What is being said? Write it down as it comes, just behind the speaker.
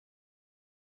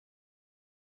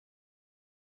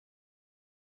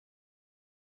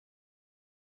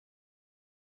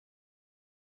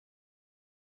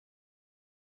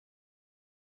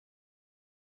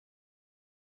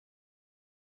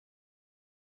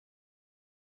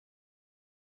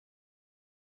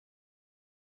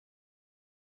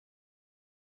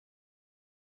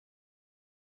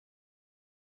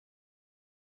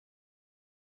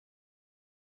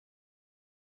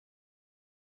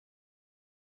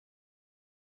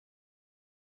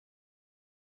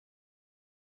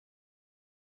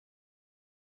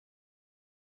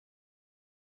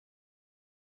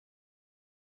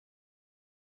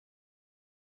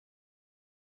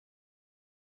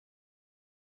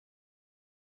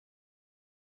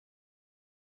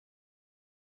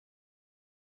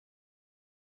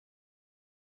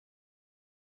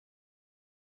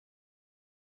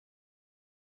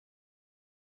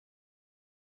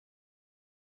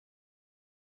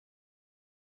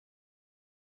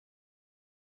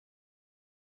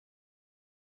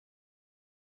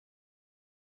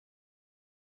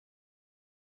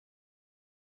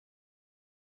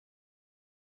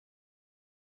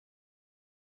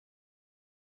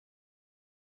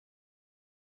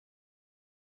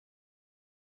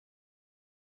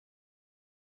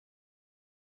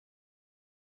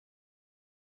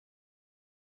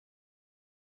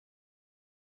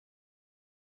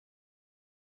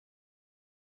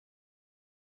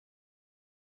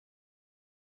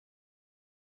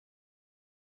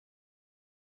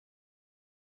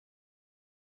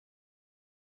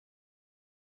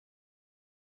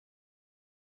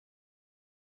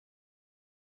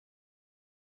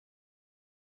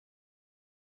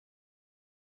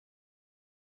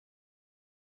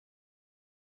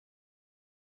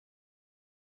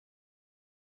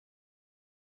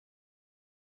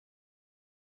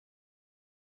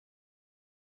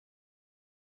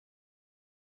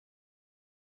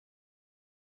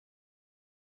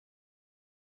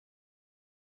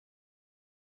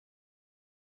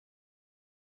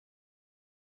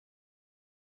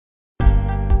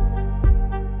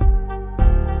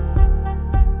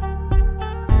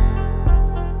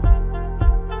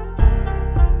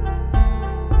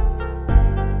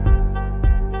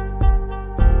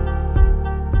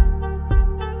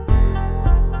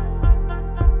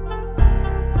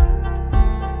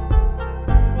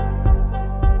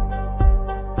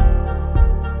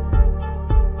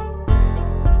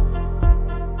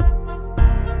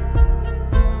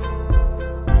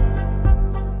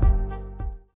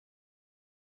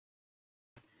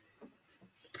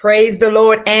Praise the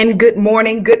Lord and good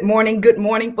morning, good morning, good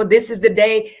morning. For this is the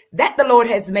day that the Lord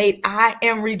has made. I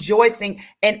am rejoicing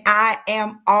and I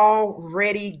am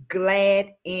already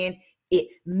glad in it.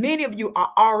 Many of you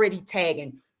are already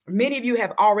tagging. Many of you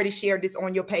have already shared this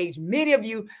on your page. Many of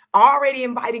you are already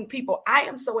inviting people. I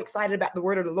am so excited about the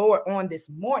word of the Lord on this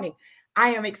morning. I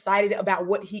am excited about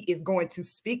what he is going to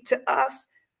speak to us.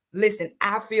 Listen,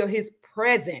 I feel his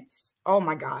presence. Oh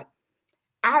my God.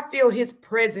 I feel his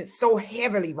presence so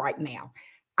heavily right now.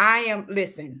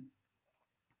 Listen,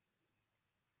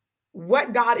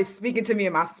 what God is speaking to me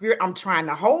in my spirit, I'm trying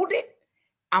to hold it.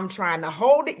 I'm trying to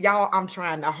hold it, y'all. I'm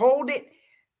trying to hold it.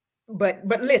 But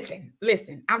listen,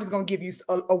 I'm just going to give you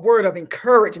a word of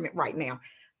encouragement right now.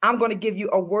 I'm going to give you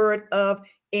a word of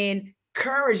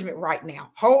encouragement right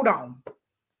now. Hold on.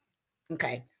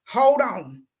 Okay. Hold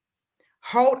on.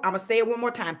 I'm going to say it one more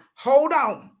time. Hold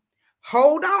on.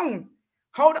 Hold on.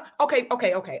 Hold on.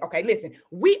 Okay. Listen,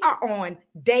 we are on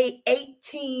day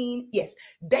 18. Yes,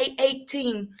 day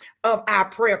 18 of our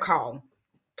prayer call.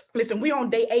 Listen, we're on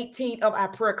day 18 of our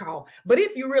prayer call. But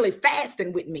if you're really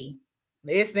fasting with me,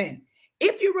 listen,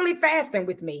 if you're really fasting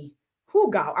with me,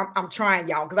 God, I'm trying,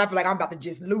 y'all, because I feel like I'm about to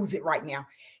just lose it right now.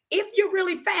 If you're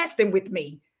really fasting with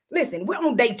me, listen, we're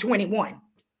on day 21.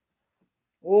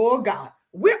 Oh, God,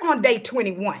 we're on day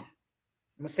 21. I'm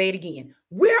going to say it again.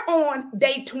 We're on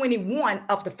day 21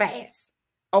 of the fast.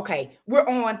 Okay. We're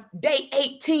on day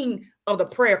 18 of the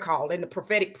prayer call in the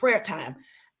prophetic prayer time.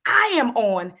 I am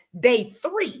on day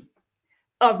 3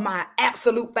 of my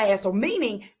absolute fast. So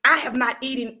meaning I have not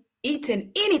eaten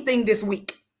anything this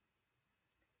week.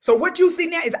 So what you see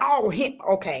now is all him.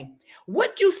 Okay.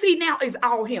 What you see now is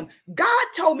all him. God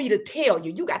told me to tell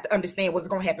you, you got to understand what's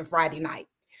going to happen Friday night.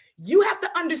 You have to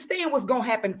understand what's going to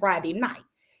happen Friday night.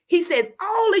 He says,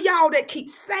 all of y'all that keep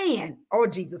saying, oh,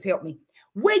 Jesus, help me.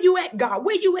 Where you at, God?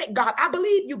 Where you at, God? I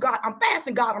believe you, God. I'm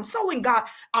fasting, God. I'm sowing, God.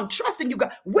 I'm trusting you,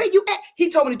 God. Where you at? He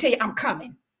told me to tell you, I'm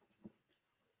coming.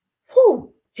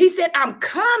 Who? He said, I'm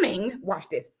coming. Watch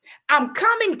this. I'm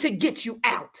coming to get you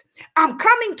out. I'm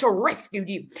coming to rescue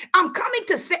you. I'm coming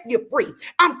to set you free.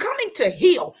 I'm coming to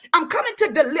heal. I'm coming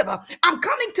to deliver. I'm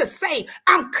coming to save.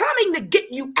 I'm coming to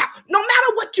get you out. No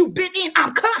matter what you've been in,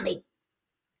 I'm coming.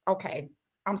 Okay.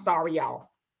 I'm sorry, y'all.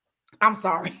 I'm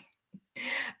sorry.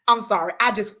 I'm sorry.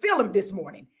 I just feel him this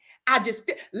morning.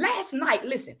 Last night,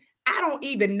 listen, I don't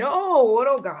even know.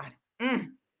 Oh, God. I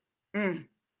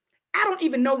don't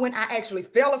even know when I actually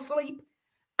fell asleep.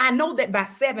 I know that by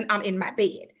 7, I'm in my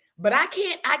bed, but I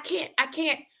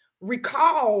can't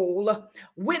recall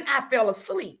when I fell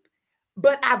asleep,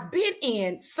 but I've been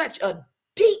in such a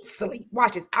deep sleep.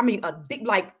 Watch this. I mean,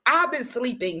 I've been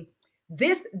sleeping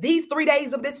these 3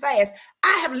 days of this fast.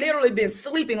 I have literally been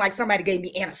sleeping like somebody gave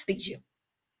me anesthesia.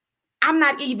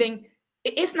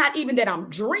 It's not even that I'm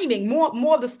dreaming.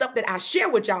 More of the stuff that I share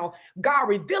with y'all, God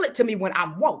revealed it to me when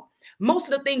I'm woke.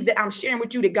 Most of the things that I'm sharing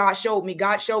with you that God showed me,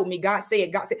 God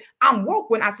said, I'm woke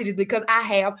when I see this because I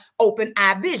have open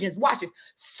eye visions. Watch this.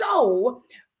 So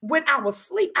when I was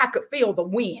asleep, I could feel the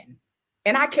wind.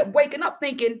 And I kept waking up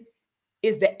thinking,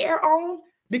 is the air on?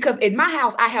 Because in my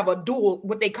house, I have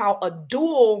what they call a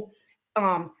dual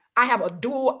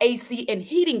AC and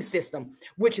heating system,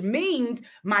 which means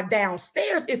my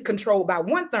downstairs is controlled by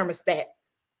one thermostat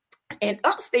and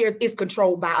upstairs is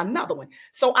controlled by another one.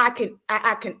 So I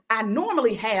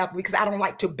normally have, because I don't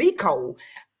like to be cold,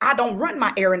 I don't run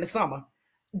my air in the summer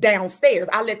downstairs.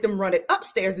 I let them run it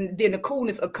upstairs and then the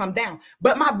coolness will come down.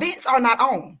 But my vents are not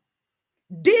on.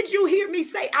 Did you hear me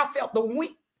say I felt the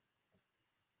wind?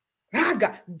 Oh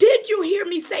God. Did you hear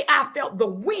me say I felt the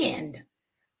wind?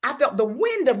 I felt the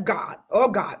wind of God. Oh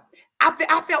God. I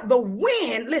felt the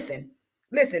wind. Listen,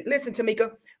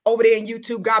 Tamika, over there in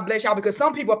YouTube. God bless y'all, because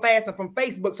some people are fasting from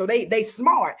Facebook. So they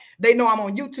smart. They know I'm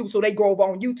on YouTube. So they go over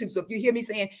on YouTube. So if you hear me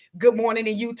saying good morning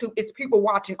in YouTube, it's people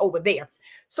watching over there.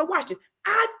 So watch this.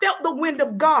 I felt the wind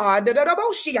of God.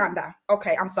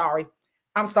 Okay, I'm sorry.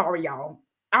 Y'all.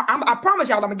 I promise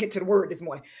y'all I'm going to get to the word this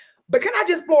morning. But can I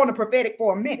just flow on the prophetic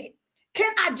for a minute?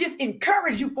 Can I just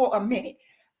encourage you for a minute?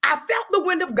 I felt the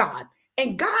wind of God,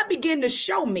 and God began to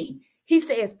show me. He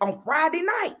says on Friday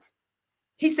night,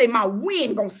 he said, my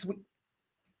wind gonna sweep.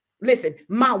 Listen,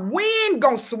 my wind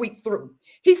gonna sweep through.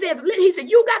 He said,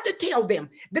 you got to tell them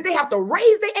that they have to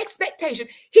raise their expectation.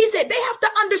 He said, they have to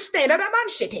understand.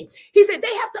 He said,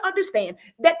 they have to understand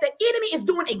that the enemy is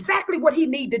doing exactly what he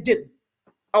need to do.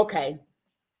 Okay.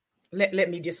 Let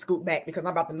me just scoot back because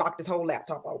I'm about to knock this whole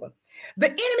laptop over. The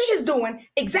enemy is doing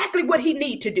exactly what he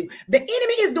needs to do. The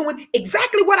enemy is doing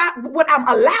exactly what I'm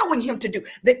allowing him to do.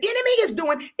 The enemy is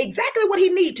doing exactly what he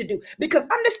needs to do. Because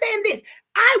understand this,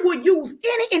 I will use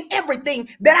any and everything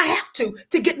that I have to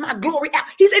get my glory out.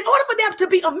 He said, in order for there to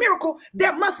be a miracle,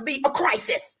 there must be a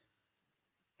crisis.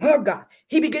 Oh God.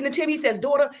 He began to tell me, he says,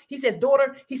 daughter, he said,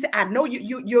 I know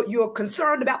you're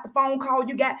concerned about the phone call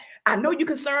you got. I know you're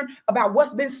concerned about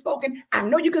what's been spoken. I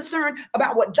know you're concerned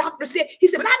about what doctor said. He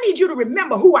said, but I need you to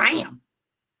remember who I am.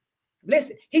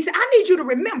 Listen, he said, I need you to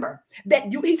remember that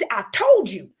he said, I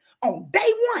told you on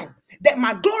day one that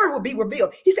my glory will be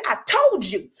revealed. He said, I told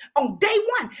you on day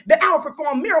one that I will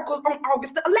perform miracles on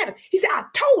August the 11th. He said, I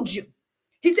told you.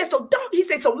 He said, so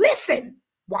listen.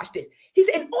 Watch this. He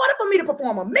said, in order for me to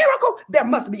perform a miracle, there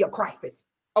must be a crisis.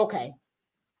 Okay.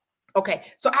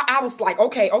 So I was like,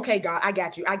 okay, God, I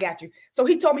got you. So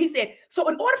he told me, he said, so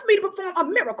in order for me to perform a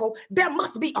miracle, there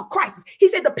must be a crisis. He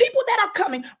said, the people that are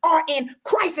coming are in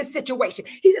crisis situation.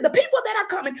 He said, the people that are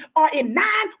coming are in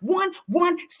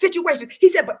 911 situations. He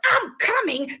said, but I'm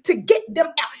coming to get them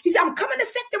out. He said, I'm coming to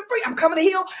set them free. I'm coming to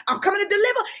heal. I'm coming to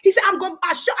deliver. He said, I'm going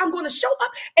to show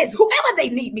up as whoever they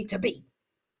need me to be.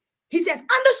 He says,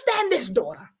 understand this,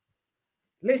 daughter.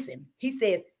 Listen, he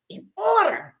says, in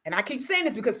order, and I keep saying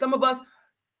this because some of us,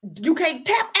 you can't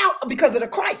tap out because of the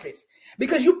crisis,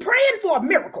 because you're praying for a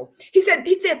miracle. He says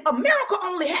a miracle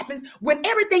only happens when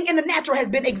everything in the natural has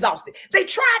been exhausted. They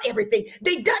tried everything.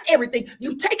 They done everything.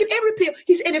 You've taken every pill.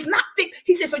 He said, and it's not fixed.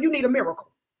 He said, so you need a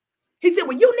miracle. He said,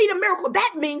 when you need a miracle,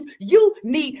 that means you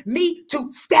need me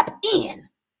to step in.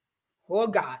 Oh,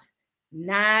 God.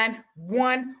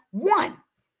 911.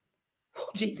 Oh,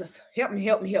 Jesus, help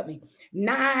me.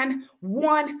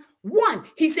 911.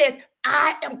 He says,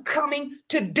 I am coming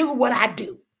to do what I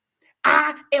do.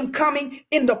 I am coming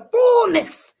in the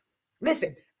fullness,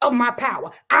 listen, of my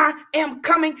power. I am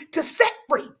coming to set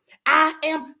free. I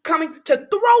am coming to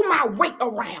throw my weight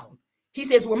around. He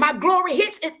says, when my glory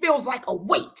hits, it feels like a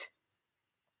weight.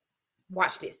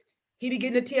 Watch this. He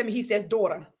began to tell me, he says,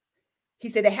 daughter, he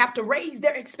said, they have to raise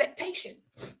their expectation.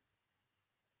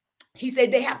 He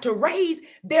said they have to raise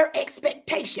their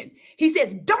expectation. He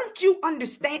says, don't you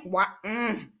understand why?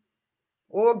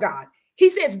 Oh, God. He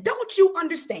says, don't you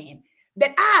understand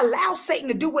that I allow Satan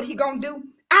to do what he gonna do?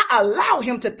 I allow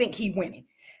him to think he winning.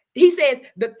 He says,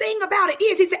 the thing about it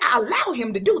is, he said, I allow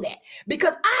him to do that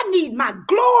because I need my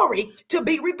glory to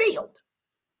be revealed.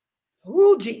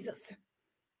 Oh, Jesus.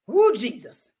 Oh,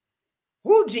 Jesus.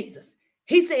 Oh, Jesus.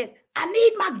 He says, I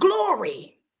need my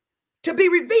glory to be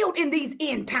revealed in these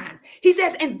end times. He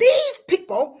says, and these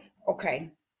people,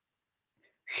 okay,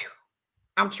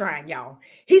 I'm trying, y'all.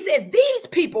 He says, these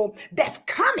people that's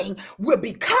coming will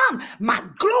become my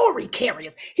glory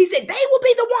carriers. He said, they will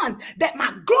be the ones that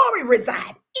my glory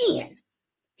reside in.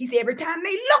 He said, every time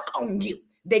they look on you,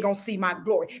 they're going to see my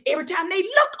glory. Every time they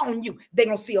look on you, they're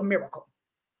going to see a miracle.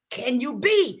 Can you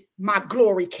be my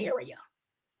glory carrier?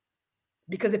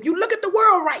 Because if you look at the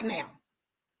world right now,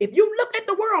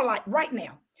 right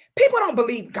now, people don't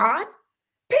believe God.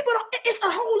 It's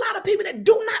a whole lot of people that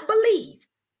do not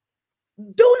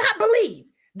believe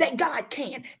that God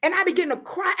can. And I began to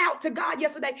cry out to God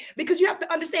yesterday because you have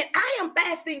to understand, I am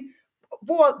fasting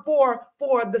for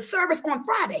the service on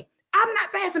Friday. I'm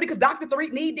not fasting because Dr.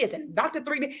 Tariq need this and Dr.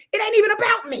 Tariq need, it ain't even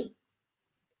about me.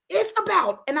 It's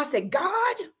about, and I said,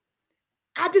 God,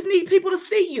 I just need people to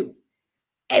see you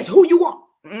as who you are.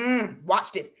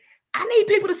 Watch this. I need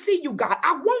people to see you, God.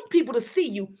 I want people to see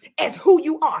you as who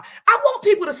you are. I want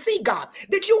people to see, God,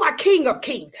 that you are King of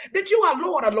Kings, that you are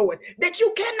Lord of Lords, that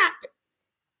you cannot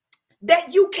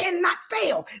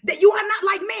fail, that you are not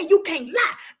like man, you can't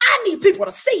lie. I need people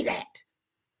to see that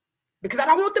because I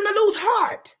don't want them to lose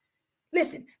heart.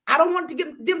 Listen, I don't want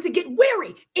them to get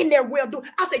weary in their well-doing.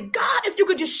 I said, God, if you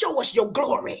could just show us your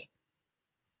glory.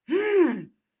 I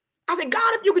said,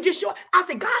 God, if you could just show, I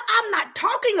said, God, I'm not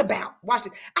talking about, watch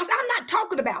this. I said, I'm not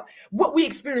talking about what we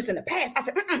experienced in the past. I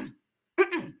said, I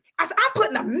said, I'm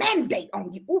putting a mandate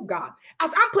on you. Oh, God. I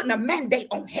said, I'm putting a mandate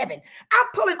on heaven. I'm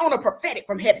pulling on a prophetic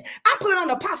from heaven. I'm pulling on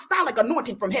an apostolic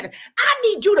anointing from heaven. I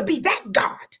need you to be that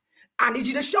God. I need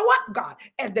you to show up, God,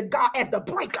 as the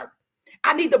breaker.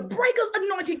 I need the breaker's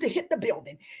anointing to hit the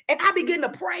building. And I begin to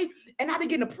pray, and I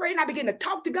begin to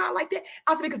talk to God like that.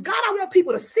 I said, because God, I want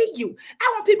people to see you.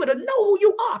 I want people to know who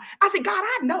you are. I said, God,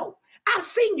 I know. I've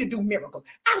seen you do miracles.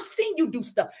 I've seen you do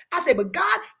stuff. I said, but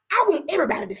God, I want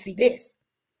everybody to see this.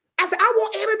 I said, I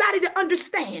want everybody to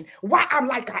understand why I'm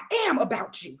like I am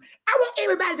about you. I want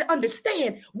everybody to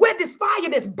understand where this fire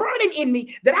that's burning in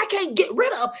me that I can't get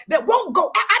rid of, that won't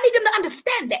go. I need them to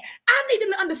understand that. I need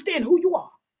them to understand who you are.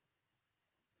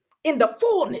 In the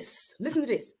fullness, listen to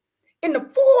this, in the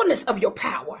fullness of your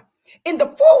power, in the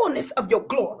fullness of your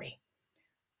glory.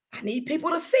 I need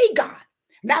people to see God.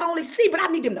 Not only see, but I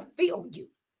need them to feel you.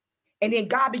 And then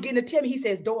God began to tell me, he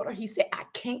says, daughter, he said, I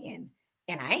can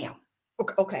and I am.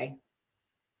 Okay.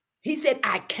 He said,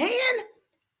 I can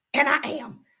and I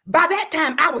am. By that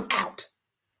time, I was out.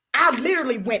 I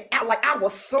literally went out like I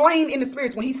was slain in the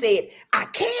spirits when he said, I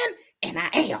can and I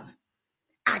am.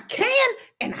 I can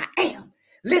and I am.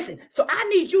 Listen, so I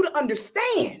need you to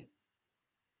understand.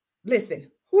 Listen,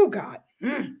 oh God,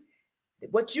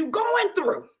 what you going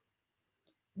through,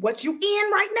 what you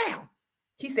in right now.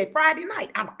 He said, Friday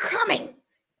night, I'm coming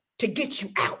to get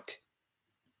you out.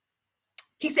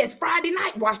 He says, Friday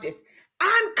night, watch this.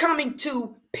 I'm coming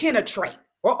to penetrate.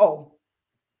 God.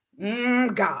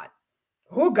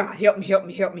 Oh God, help me, help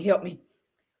me, help me, help me.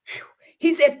 Whew.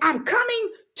 He says, I'm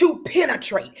coming to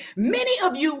penetrate. Many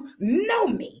of you know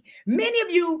me. Many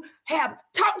of you have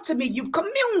talked to me. You've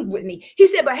communed with me. He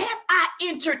said, but have I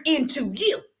entered into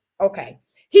you? Okay.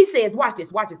 He says, watch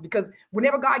this, because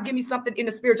whenever God gives me something in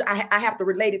the spiritual, I have to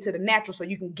relate it to the natural so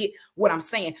you can get what I'm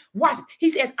saying. Watch this. He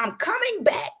says, I'm coming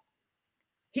back.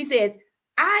 He says,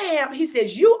 he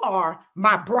says, you are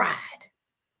my bride.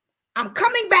 I'm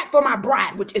coming back for my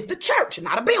bride, which is the church,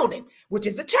 not a building, which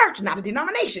is the church, not a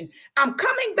denomination. I'm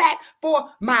coming back for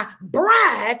my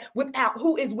bride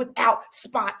who is without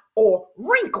spot or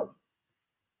wrinkle.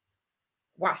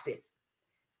 Watch this.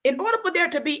 In order for there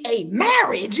to be a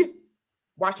marriage,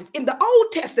 watch this. In the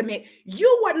Old Testament,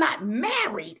 you were not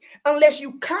married unless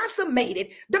you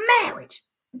consummated the marriage.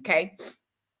 Okay.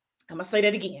 I'm going to say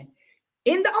that again.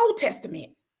 In the Old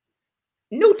Testament,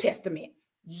 New Testament,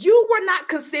 you were not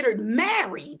considered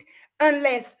married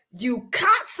unless you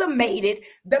consummated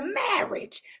the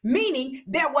marriage, meaning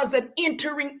there was an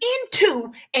entering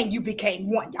into and you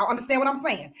became one. Y'all understand what I'm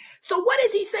saying? So what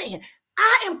is he saying?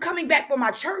 I am coming back for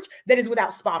my church that is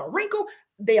without spot or wrinkle.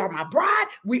 They are my bride.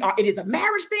 It is a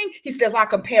marriage thing. He says, I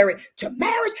compare it to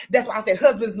marriage. That's why I said,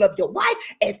 husbands, love your wife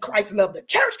as Christ loved the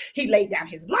church. He laid down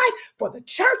his life for the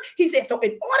church. He said, so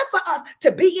in order for us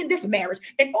to be in this marriage,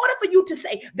 in order for you to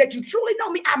say that you truly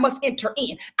know me, I must enter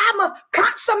in. I must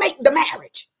consummate the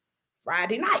marriage.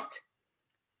 Friday night.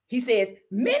 He says,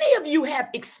 many of you have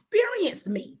experienced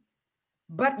me,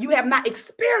 but you have not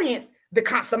experienced the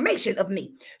consummation of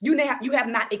me. You have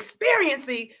not experienced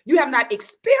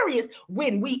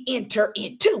when we enter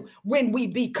into, when we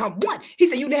become one. He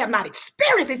said, you have not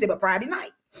experienced. He said, but Friday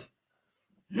night,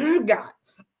 God,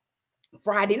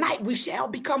 Friday night, we shall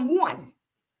become one.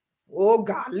 Oh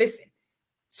God, listen.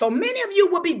 So many of you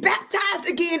will be baptized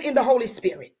again in the Holy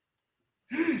Spirit.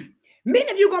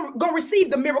 Many of you going to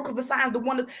receive the miracles, the signs, the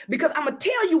wonders, because I'm going to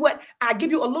tell you what, I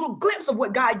give you a little glimpse of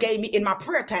what God gave me in my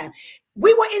prayer time.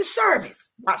 We were in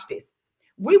service. Watch this.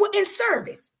 We were in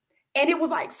service. And it was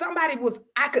like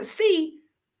I could see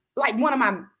like one of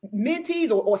my mentees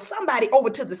or somebody over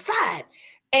to the side.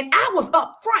 And I was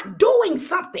up front doing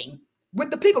something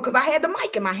with the people because I had the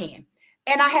mic in my hand.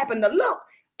 And I happened to look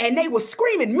and they were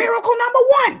screaming, miracle number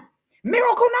one.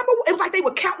 Miracle number one. It was like they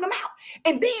were counting them out.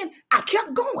 And then I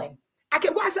kept going.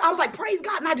 I was like, praise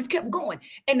God. And I just kept going.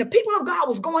 And the people of God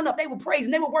was going up. They were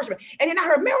praising. They were worshiping. And then I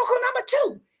heard miracle number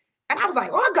two. And I was like,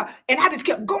 oh God. And I just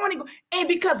kept going and going. And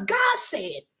because God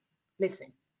said,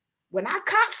 listen, when I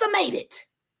consummate it,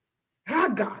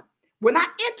 oh God, when I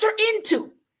enter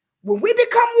into, when we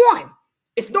become one,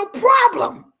 it's no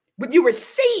problem with you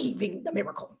receiving the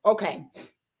miracle. Okay.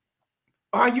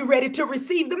 Are you ready to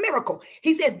receive the miracle?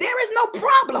 He says, there is no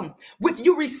problem with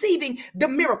you receiving the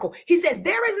miracle. He says,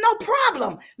 there is no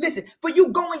problem, listen, for you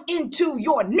going into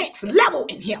your next level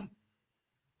in him.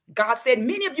 God said,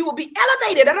 many of you will be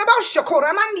elevated.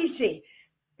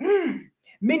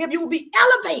 Many of you will be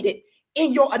elevated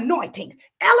in your anointings,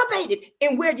 elevated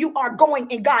in where you are going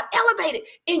in God, elevated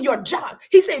in your jobs.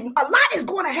 He said, a lot is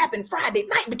going to happen Friday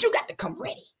night, but you got to come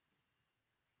ready.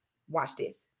 Watch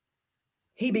this.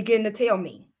 He began to tell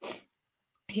me,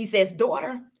 he says,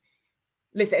 daughter,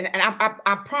 listen, and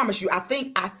I promise you, I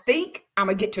think I'm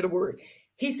going to get to the word.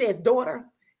 He says, daughter,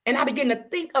 and I began to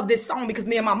think of this song because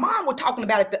me and my mom were talking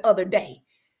about it the other day.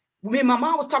 Me and my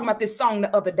mom was talking about this song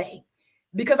the other day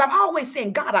because I'm always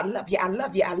saying, God, I love you. I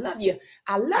love you. I love you.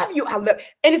 I love you. I love you.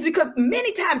 And it's because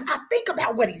many times I think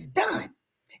about what he's done.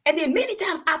 And then many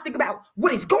times I think about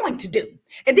what he's going to do.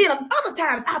 And then other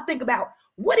times I think about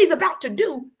what he's about to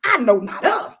do, I know not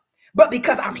of. But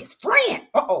because I'm his friend,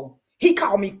 He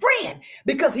called me friend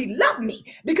because he loved me,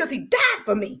 because he died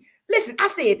for me. Listen, I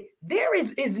said, there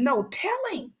is no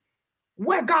telling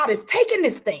where God is taking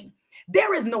this thing.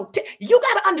 There is no, you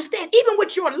got to understand, even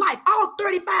with your life, all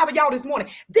 35 of y'all this morning,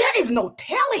 there is no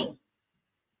telling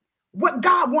what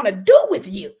God want to do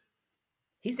with you.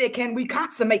 He said, can we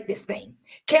consummate this thing?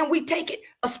 Can we take it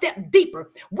a step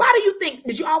deeper? Why do you think,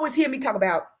 did you always hear me talk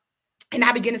about, and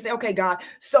I begin to say, okay, God,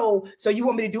 so you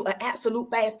want me to do an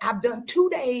absolute fast? I've done 2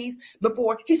 days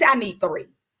before. He said, I need 3.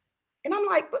 And I'm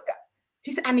like, but God.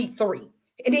 He said, I need 3.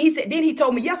 And then he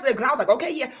told me yesterday, because I was like,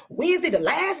 okay, yeah, Wednesday, the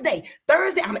last day,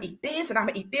 Thursday, I'm going to eat this, and I'm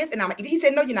going to eat this, and I'm going to eat. He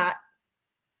said, no, you're not.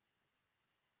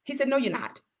 He said, no, you're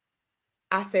not.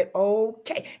 I said,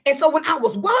 okay. And so when I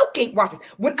was walking, watch this.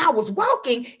 When I was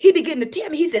walking, he began to tell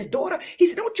me, he says, daughter, he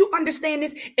said, don't you understand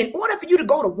this? In order for you to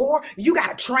go to war, you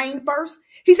got to train first.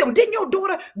 He said, well, didn't your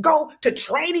daughter go to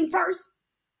training first?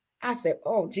 I said,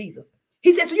 oh, Jesus.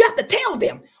 He said, so you have to tell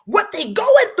them what they're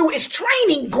going through is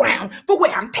training ground for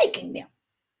where I'm taking them.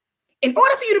 In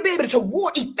order for you to be able to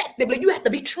war effectively, you have to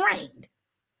be trained.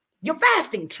 You're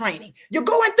fasting training. You're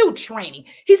going through training.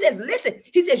 He says, listen,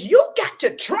 he says, you got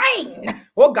to train,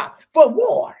 oh God, for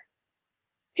war.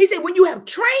 He said, when you have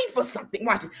trained for something,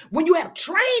 watch this. When you have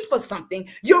trained for something,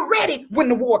 you're ready when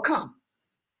the war comes.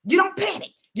 You don't panic.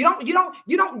 You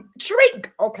don't treat,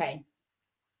 okay.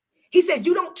 He says,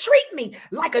 you don't treat me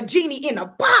like a genie in a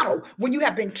bottle when you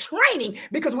have been training,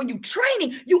 because when you're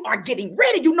training, you are getting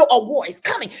ready. You know a war is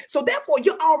coming. So therefore,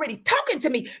 you're already talking to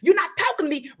me. You're not talking to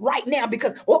me right now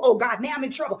because, oh, God, now I'm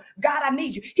in trouble. God, I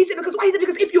need you. He said, because why? He said,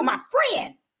 because if you're my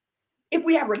friend, if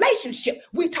we have a relationship,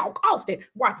 we talk often.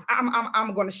 Watch this.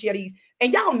 I'm going to share these.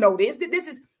 And y'all know this. This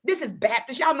is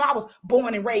Baptist. Y'all know I was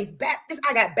born and raised Baptist.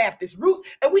 I got Baptist roots.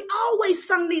 And we always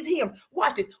sung these hymns.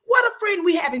 Watch this. What a friend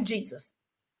we have in Jesus.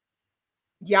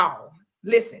 Y'all,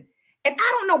 listen. And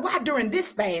I don't know why during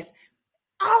this fast,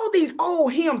 all these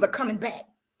old hymns are coming back.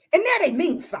 And now they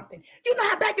mean something. You know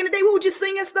how back in the day we were just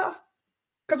singing stuff?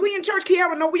 Because we in church,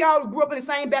 Kiara know we all grew up in the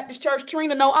same Baptist church.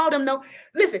 Trina know, all them know.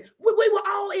 Listen, we were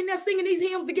all in there singing these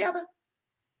hymns together.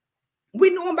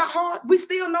 We knew them by heart. We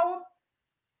still know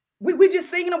them. We just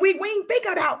singing them. We ain't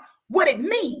thinking about what it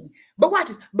means. But watch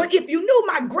this. But if you knew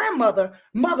my grandmother,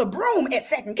 Mother Broom at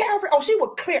Second Calvary, oh, she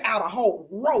would clear out a whole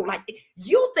row. Like,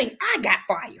 you think I got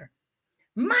fire.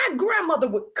 My grandmother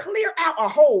would clear out a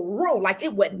whole row like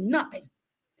it was nothing.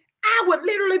 I would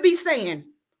literally be saying,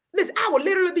 listen, I would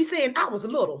literally be saying I was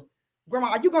little. Grandma,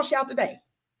 are you going to shout today?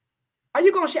 Are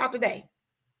you going to shout today?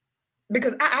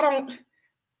 Because I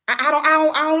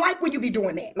don't like when you be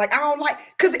doing that. Like, I don't like,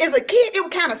 because as a kid, it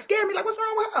would kind of scare me. Like, what's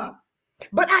wrong with her?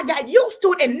 But I got used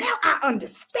to it, and now I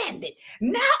understand it.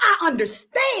 Now I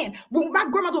understand when my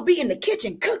grandmother would be in the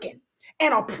kitchen cooking,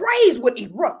 and a praise would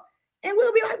erupt, and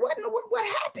we'll be like, what in the world, what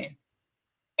happened?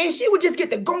 And she would just get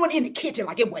to going in the kitchen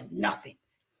like it was nothing.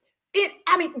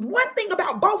 I mean, one thing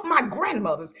about both my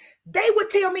grandmothers, they would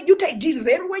tell me, you take Jesus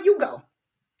everywhere you go.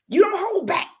 You don't hold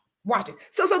back. Watch this.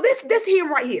 So this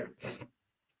hymn right here.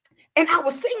 And I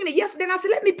was singing it yesterday, and I said,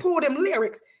 let me pull them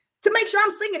lyrics to make sure I'm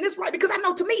singing this right, because I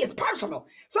know to me it's personal.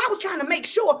 So I was trying to make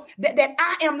sure that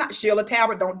I am not Sheila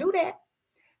Talbot. Don't do that.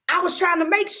 I was trying to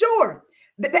make sure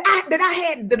that I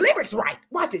had the lyrics right.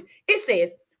 Watch this. It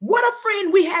says, what a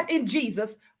friend we have in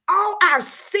Jesus, all our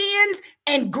sins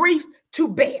and griefs to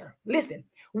bear. Listen,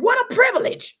 what a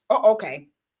privilege. Oh, okay.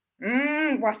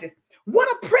 Watch this. What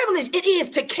a privilege it is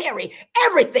to carry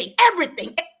everything.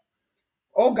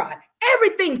 Oh God,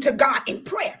 everything to God in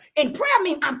prayer. In prayer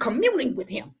means I'm communing with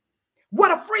him. What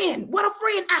a friend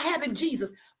I have in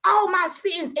Jesus. All my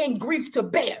sins and griefs to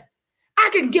bear. I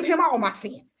can give him all my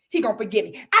sins. He gonna forgive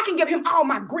me. I can give him all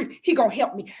my grief. He gonna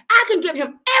help me. I can give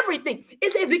him everything.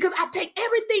 It says, because I take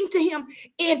everything to him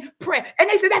in prayer. And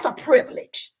they say that's a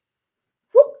privilege.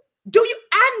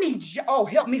 I need you. Oh,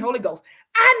 help me, Holy Ghost.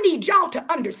 I need y'all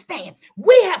to understand.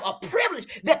 We have a privilege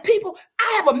that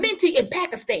I have a mentee in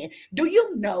Pakistan. Do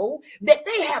you know that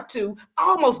they have to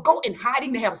almost go in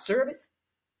hiding to have a service?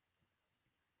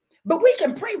 But we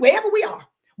can pray wherever we are.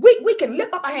 We can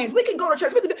lift up our hands. We can go to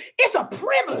church. It's a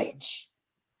privilege.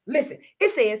 Listen,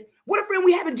 it says, what a friend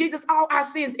we have in Jesus, all our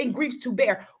sins and griefs to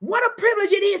bear. What a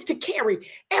privilege it is to carry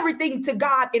everything to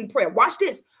God in prayer. Watch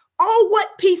this. Oh,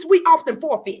 what peace we often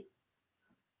forfeit.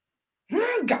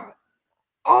 God.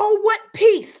 Oh, what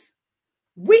peace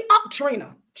we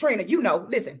Trina, you know,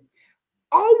 listen.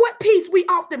 Oh, what peace we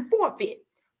often forfeit.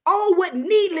 Oh, what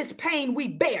needless pain we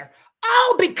bear.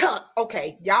 All because,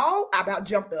 okay, y'all, I about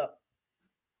jumped up.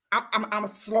 I'm going to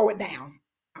slow it down.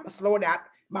 I'm going to slow it down.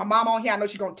 My mom on here, I know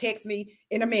she's going to text me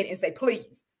in a minute and say,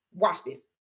 please, watch this.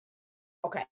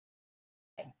 Okay,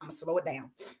 I'm going to slow it down.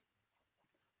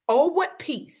 Oh, what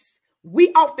peace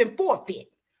we often forfeit.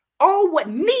 Oh, what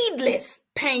needless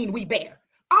pain we bear.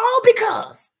 All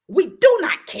because we do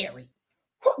not carry,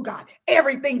 oh God,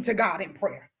 everything to God in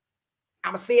prayer.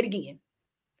 I'm going to say it again.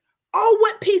 Oh,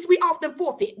 what peace we often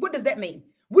forfeit. What does that mean?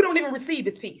 We don't even receive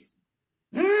his peace.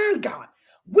 God,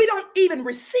 we don't even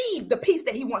receive the peace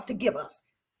that he wants to give us.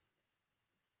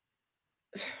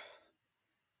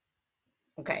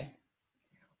 Okay.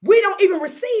 We don't even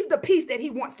receive the peace that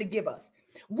he wants to give us.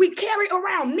 We carry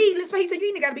around needless pain. He said, you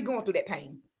ain't got to be going through that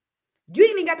pain. You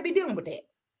ain't even got to be dealing with that.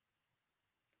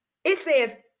 It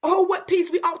says, oh, what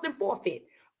peace we often forfeit.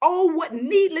 Oh, what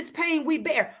needless pain we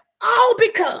bear. All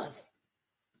because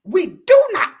we do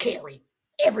not carry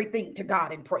everything to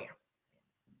God in prayer.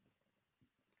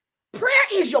 Prayer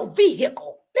is your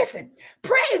vehicle. Listen,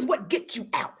 prayer is what gets you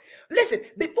out. Listen,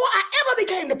 before I ever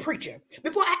became the preacher,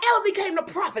 before I ever became the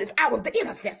prophetess, I was the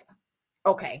intercessor.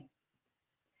 Okay.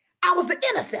 I was the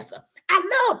intercessor.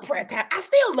 I love prayer time. I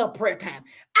still love prayer time.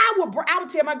 I would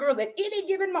tell my girls at any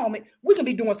given moment, we can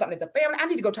be doing something as a family. I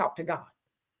need to go talk to God.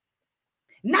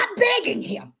 Not begging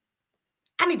him.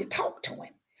 I need to talk to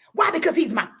him. Why? Because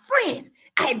he's my friend.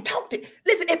 I hadn't talked to.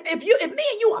 Listen, if me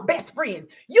and you are best friends,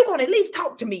 you're gonna at least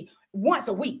talk to me once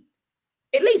a week,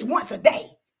 at least once a day.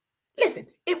 Listen,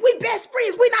 if we best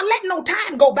friends, we're not letting no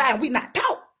time go by and we not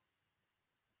talk.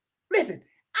 Listen,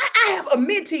 I have a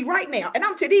mentee right now, and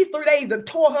I'm telling these 3 days that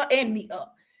tore her and me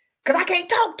up because I can't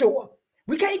talk to her.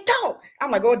 We can't talk.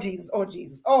 I'm like, oh Jesus, oh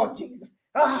Jesus, oh Jesus.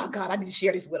 Oh God, I need to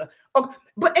share this with her. Okay.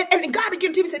 But and God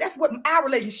began to me say that's what our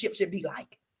relationship should be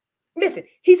like. Listen,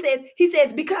 he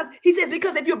says because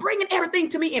if you're bringing everything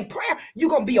to me in prayer, you're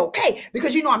gonna be okay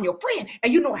because you know I'm your friend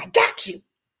and you know I got you.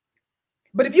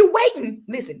 But if you're waiting,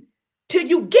 listen, till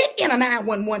you get in a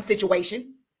 911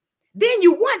 situation, then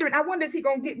you wondering, I wonder is he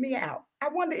gonna get me out? I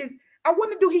wonder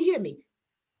do he hear me?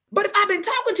 But if I've been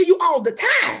talking to you all the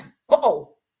time,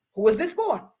 who is this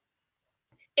for?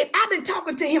 If I've been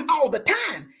talking to him all the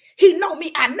time, he know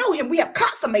me, I know him. We have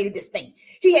consummated this thing.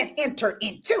 He has entered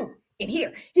into in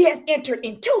here. He has entered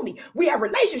into me. We have a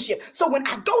relationship. So when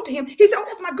I go to him, he said, oh,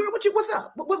 that's my girl. What's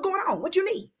up? What's going on? What you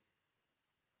need?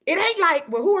 It ain't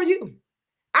like, well, who are you?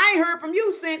 I ain't heard from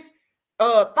you since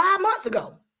 5 months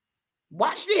ago.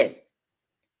 Watch this.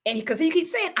 And because he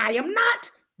keeps saying, I am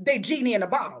not the genie in a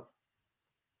bottle.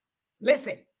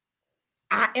 Listen,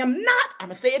 I am not, I'm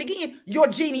going to say it again, your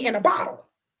genie in a bottle.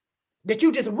 That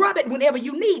you just rub it whenever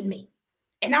you need me.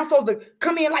 And I'm supposed to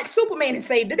come in like Superman and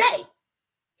save the day.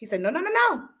 He said, no.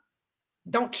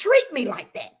 Don't treat me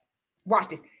like that. Watch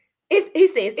this.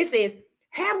 It says,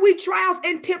 have we trials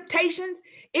and temptations?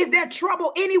 Is there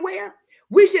trouble anywhere?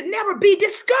 We should never be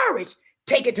discouraged.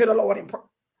 Take it to the Lord in prayer.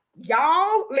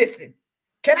 Y'all, listen.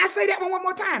 Can I say that one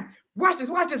more time? Watch this,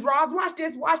 Roz. Watch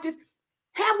this.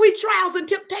 Have we trials and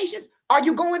temptations? Are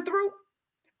you going through?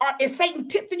 Or is Satan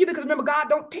tempting you? Because remember, God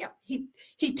don't tempt.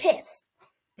 He tests.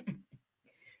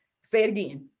 Say it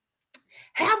again.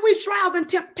 Have we trials and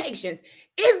temptations?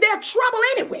 Is there trouble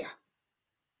anywhere?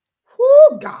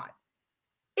 Oh, God.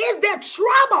 Is there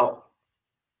trouble?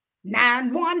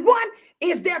 911.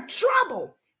 Is there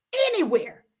trouble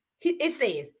anywhere? It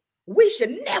says, we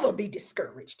should never be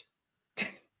discouraged.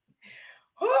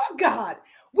 Oh, God.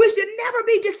 We should never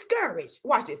be discouraged.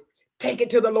 Watch this. Take it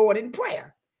to the Lord in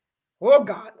prayer. Oh,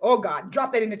 God.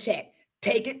 Drop that in the chat.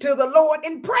 Take it to the Lord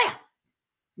in prayer.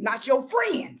 Not your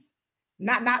friends.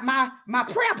 Not my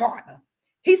prayer partner.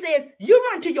 He says, you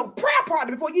run to your prayer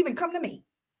partner before you even come to me.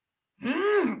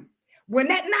 When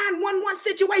that 911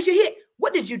 situation hit,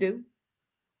 what did you do?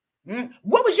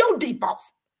 What was your default?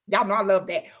 Y'all know I love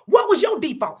that. What was your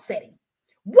default setting?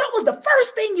 What was the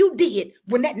first thing you did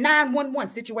when that 911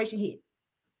 situation hit?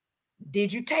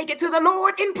 Did you take it to the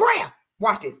Lord in prayer?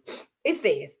 Watch this. It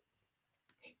says,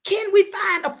 can we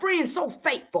find a friend so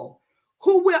faithful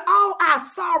who will all our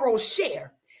sorrows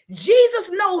share? Jesus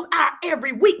knows our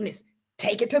every weakness.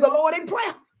 Take it to the Lord in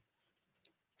prayer.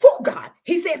 Oh, God.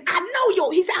 He says, I know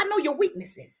your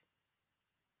weaknesses.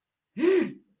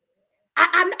 I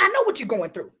know what you're going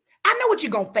through. I know what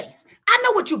you're going to face. I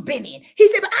know what you've been in. He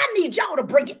said, but I need y'all to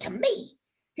bring it to me.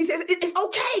 He says, it's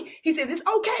okay. He says, it's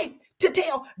okay to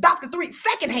tell Dr. 3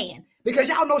 secondhand because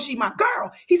y'all know she my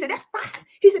girl. He said, that's fine.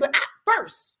 He said, but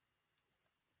first,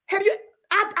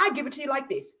 I give it to you like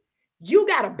this. You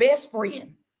got a best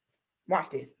friend. Watch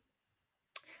this.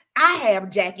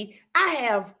 Jackie,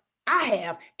 I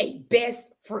have a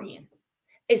best friend.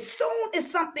 As soon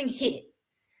as something hit,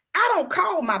 I don't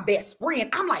call my best friend.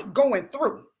 I'm like going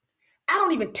through. I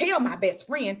don't even tell my best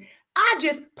friend. I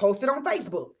just post it on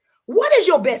Facebook. What is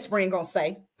your best friend going to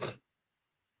say?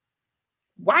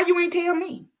 Why you ain't tell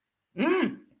me?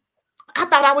 I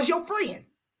thought I was your friend.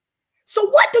 So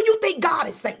what do you think God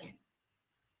is saying?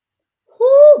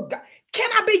 Oh, God. Can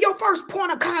I be your first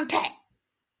point of contact?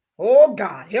 Oh,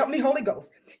 God, help me, Holy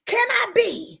Ghost. Can I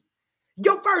be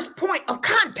your first point of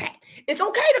contact? It's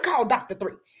okay to call Dr.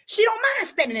 3. She don't mind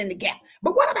standing in the gap.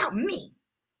 But what about me?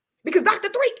 Because Dr.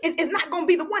 3 is not going to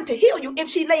be the one to heal you if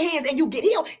she lay hands and you get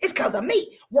healed. It's because of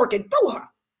me working through her.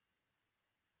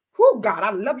 Oh, God,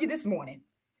 I love you this morning.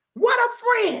 What a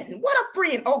friend. What a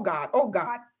friend. Oh, God. Oh,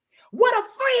 God. What a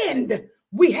friend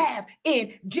we have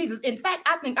in Jesus. In fact,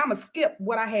 I think I'm going to skip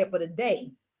what I had for the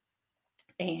day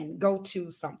and go to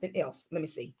something else. Let me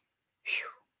see.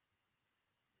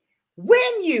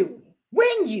 When you,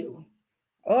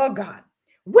 oh, God,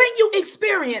 when you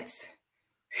experience,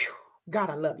 God,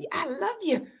 I love you. I love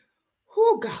you.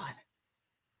 Oh, God.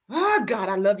 Oh, God,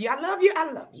 I love you. I love you.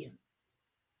 I love you.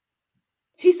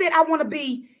 He said, I want to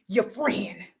be your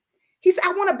friend. He said,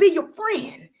 I want to be your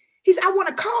friend. He said, I want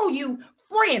to call you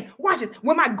friend. Watch this.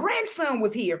 When my grandson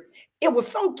was here, it was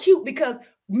so cute because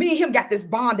me and him got this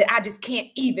bond that I just can't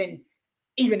even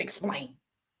explain.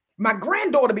 My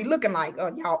granddaughter be looking like,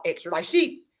 y'all extra. Like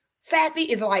Safi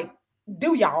is like,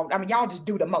 do y'all. I mean, y'all just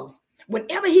do the most.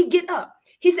 Whenever he get up,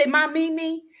 he say, Mom,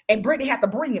 me, and Brittany have to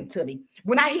bring him to me.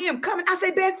 When I hear him coming, I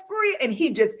say, best friend. And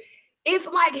it's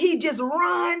like he just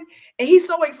run and he's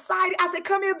so excited. I said,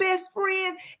 come here, best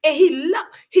friend. And he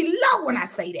love when I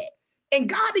say that. And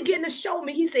God began to show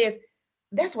me, he says,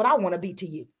 that's what I want to be to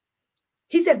you.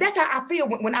 He says, that's how I feel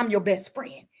when I'm your best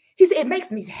friend. He said, it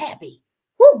makes me happy.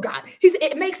 Oh, God. He said,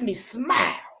 it makes me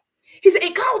smile. He said,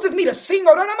 it causes me to sing.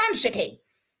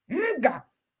 God.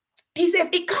 He says,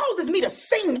 it causes me to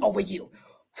sing over you.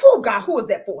 Oh, God, who is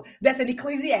that for? That's in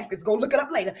Ecclesiastes. Go look it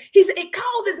up later. He said, it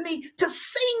causes me to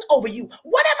sing over you.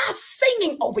 What am I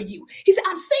singing over you? He said,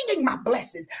 I'm singing my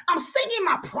blessings. I'm singing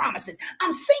my promises.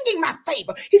 I'm singing my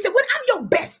favor. He said, when I'm your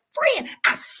best friend,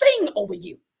 I sing over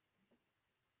you.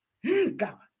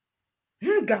 God.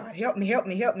 God, help me, help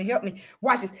me, help me, help me.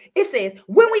 Watch this. It says,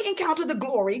 when we encounter the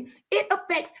glory, it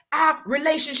affects our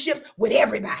relationships with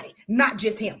everybody, not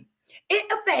just him.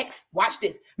 It affects, watch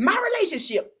this, my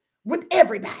relationship with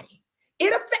everybody.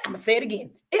 I'm going to say it again.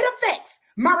 It affects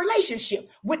my relationship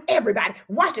with everybody.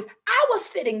 Watch this. I was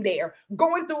sitting there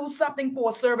going through something for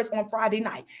a service on Friday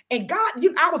night. And God,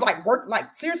 I was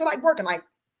like seriously, like working.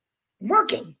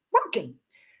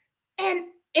 And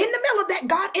in the middle of that,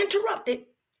 God interrupted.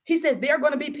 He says, there are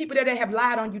going to be people that have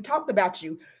lied on you, talked about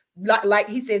you. Like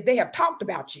he says, they have talked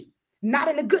about you, not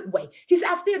in a good way. He said,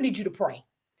 I still need you to pray.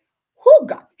 Oh,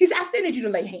 God. He said, I still need you to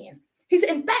lay hands. He said,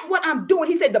 in fact, what I'm doing,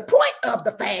 he said, the point of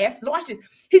the fast, watch this.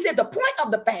 He said, the point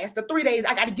of the fast, the 3 days,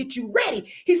 I got to get you ready.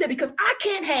 He said, because I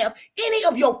can't have any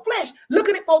of your flesh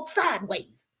looking at folks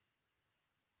sideways.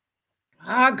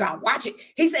 Ah, God, watch it.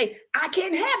 He said, I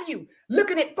can't have you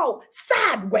looking at folks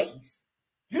sideways.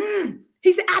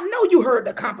 He said, I know you heard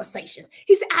the conversations.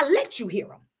 He said, I let you hear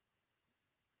them.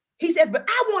 He says, but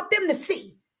I want them to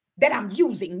see that I'm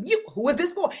using you. Who is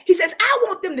this for? He says, I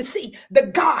want them to see the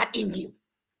God in you,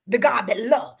 the God that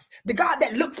loves, the God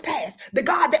that looks past, the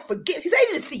God that forgives. He said,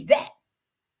 they need to see that.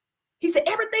 He said,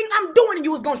 everything I'm doing in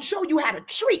you is going to show you how to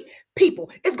treat people.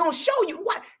 It's going to show you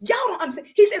what y'all don't understand.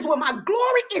 He says, when my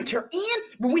glory enter in,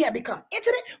 when we have become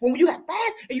intimate, when you have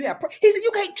fast and you have prayer, he said,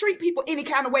 you can't treat people any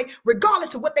kind of way,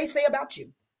 regardless of what they say about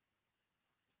you.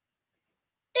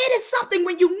 It is something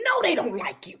when you know they don't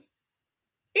like you.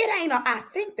 It ain't I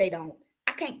think they don't.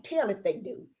 I can't tell if they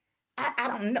do. I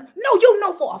don't know. No, you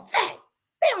know for a fact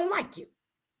they don't like you.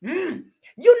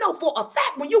 You know for a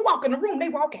fact when you walk in the room, they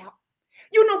walk out.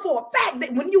 You know for a fact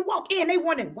that when you walk in, they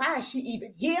wondering, why is she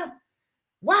even here?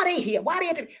 Why they here? Why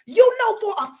they? You know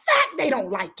for a fact they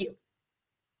don't like you.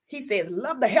 He says,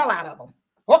 love the hell out of them.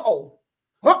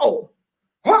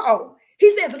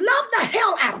 He says, love the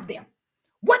hell out of them.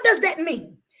 What does that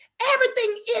mean?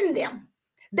 Everything in them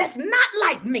that's not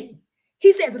like me.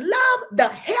 He says, love the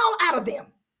hell out of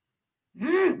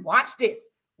them. Watch this.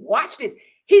 Watch this.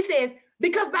 He says,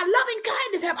 because by loving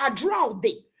kindness have I drawn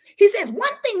thee. He says, one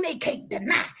thing they can't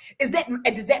deny is that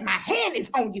my hand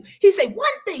is on you. He said, one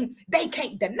thing they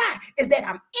can't deny is that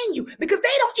I'm in you, because they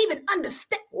don't even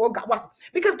understand. Oh, God, watch it.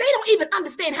 Because they don't even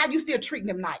understand how you still treating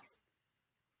them nice.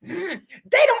 They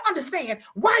don't understand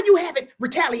why you haven't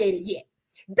retaliated yet.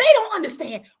 They don't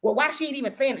understand, well, why she ain't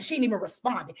even saying it. She ain't even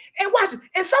responding. And watch this.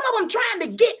 And some of them trying to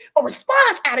get a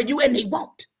response out of you, and they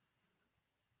won't.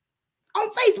 On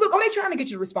Facebook, they trying to get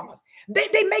you a response. They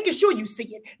making sure you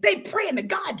see it. They praying to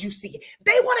God you see it.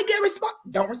 They want to get a response.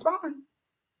 Don't respond.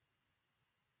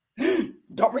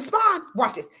 Don't respond.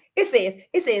 Watch this.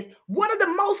 It says, one of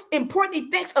the most important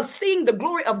effects of seeing the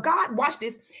glory of God, watch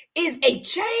this, is a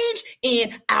change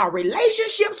in our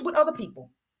relationships with other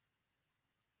people.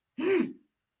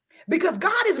 Because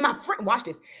God is my friend. Watch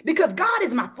this. Because God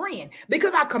is my friend.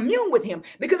 Because I commune with him.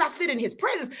 Because I sit in his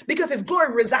presence. Because his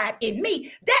glory resides in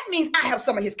me. That means I have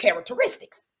some of his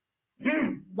characteristics.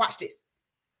 Watch this.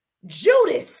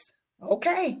 Judas.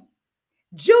 Okay.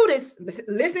 Judas.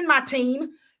 Listen, my team.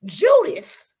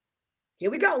 Judas. Here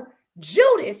we go.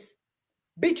 Judas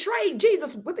betrayed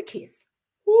Jesus with a kiss.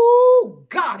 Ooh,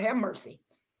 God have mercy.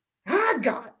 Ah,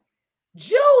 God.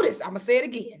 Judas, I'm going to say it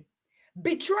again,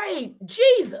 betrayed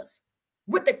Jesus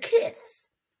with a kiss.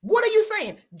 What are you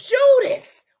saying?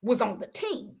 Judas was on the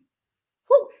team.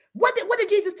 What did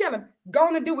Jesus tell him? Go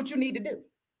on and do what you need to do.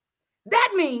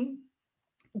 That means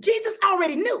Jesus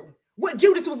already knew what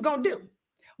Judas was going to do.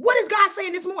 What is God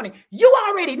saying this morning? You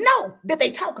already know that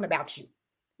they're talking about you.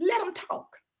 Let them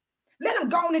talk. Let them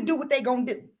go on and do what they're going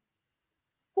to do.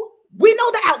 We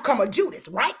know the outcome of Judas,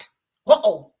 right?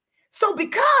 Uh-oh. So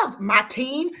because my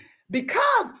team,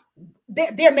 because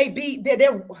there may be,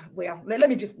 well, let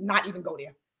me just not even go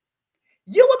there.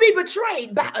 You will be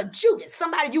betrayed by a Judas,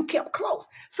 somebody you kept close,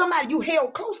 somebody you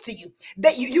held close to you,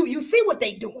 that you see what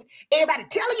they're doing. Everybody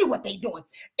telling you what they're doing.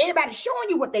 Everybody showing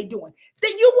you what they're doing.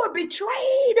 Then you were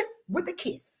betrayed with a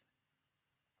kiss.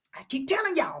 I keep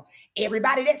telling y'all,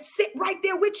 everybody that sit right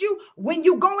there with you when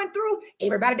you going through,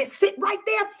 everybody that sit right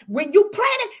there when you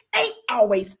planning ain't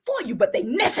always for you, but they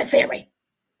necessary.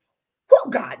 Oh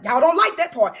God, y'all don't like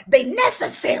that part. They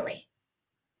necessary.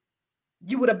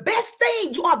 You were the best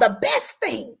thing. You are the best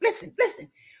thing. Listen.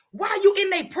 While you in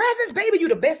their presence, baby, you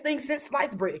the best thing since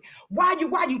sliced bread. While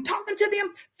you talking to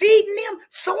them, feeding them,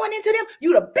 sowing into them,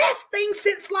 you the best thing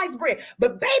since sliced bread.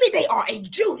 But baby, they are a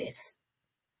Judas.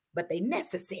 But they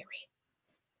necessary.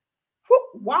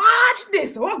 Watch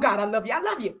this. Oh God, I love you. I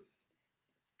love you.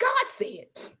 God said,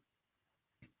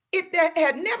 if there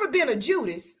had never been a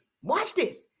Judas, watch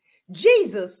this.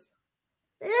 Jesus,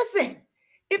 listen,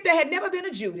 if there had never been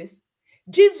a Judas,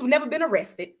 Jesus would never been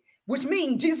arrested, which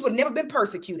means Jesus would have never been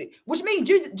persecuted, which means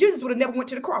Jesus would have never went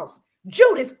to the cross.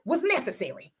 Judas was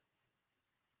necessary.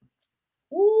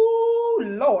 Ooh,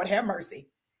 Lord have mercy.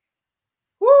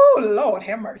 Ooh, Lord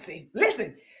have mercy.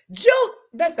 Listen,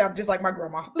 that sounds just like my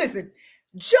grandma. Listen,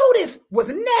 Judas was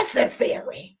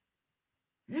necessary.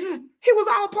 He was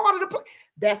all part of the plan.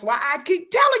 That's why I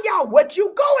keep telling y'all what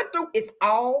you going through is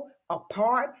all a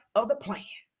part of the plan.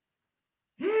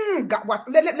 God, watch.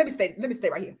 Let me stay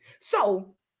right here.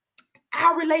 So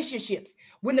our relationships,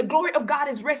 when the glory of God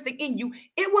is resting in you,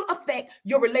 it will affect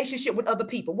your relationship with other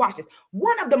people. Watch this.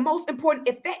 One of the most important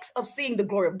effects of seeing the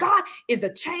glory of God is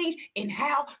a change in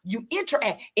how you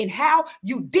interact, in how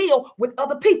you deal with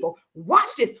other people.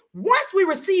 Watch this. Once we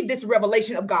receive this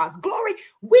revelation of God's glory,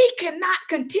 we cannot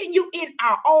continue in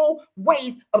our old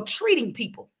ways of treating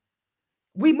people.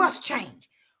 We must change.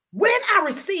 When I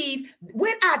receive,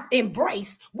 when I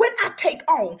embrace, when I take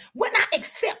on, when I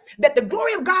accept that the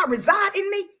glory of God resides in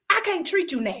me, I can't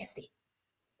treat you nasty,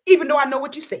 even though I know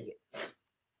what you said.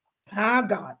 Ah,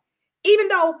 God. Even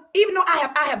though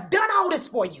I have done all this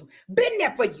for you, been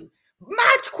there for you.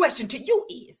 My question to you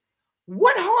is,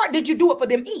 what heart did you do it for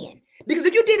them in? Because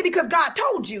if you did it because God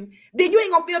told you, then you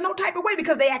ain't gonna feel no type of way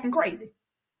because they acting crazy.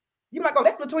 You're like, oh,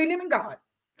 that's between them and God.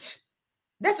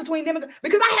 That's between them and God.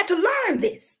 Because I had to learn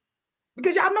this.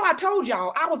 Because y'all know I told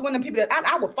y'all, I was one of the people that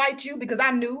I would fight you because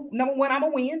I knew, number one, I'm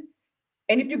going to win.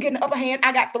 And if you get an upper hand,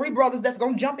 I got 3 brothers that's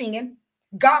going to jump in.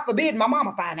 God forbid my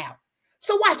mama find out.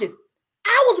 So watch this.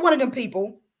 I was one of them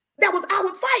people I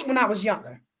would fight when I was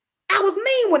younger. I was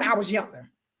mean when I was younger.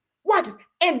 Watch this.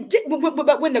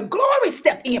 But when the glory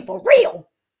stepped in for real,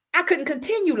 I couldn't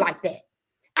continue like that.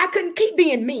 I couldn't keep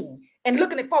being mean and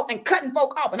looking at folk and cutting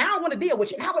folk off. And I don't want to deal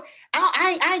with you. And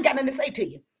I ain't got nothing to say to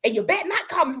you. And you better not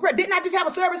call me for prayer. Didn't I just have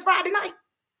a service Friday night?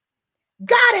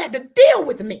 God had to deal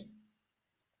with me.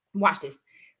 Watch this.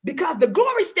 Because the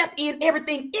glory stepped in,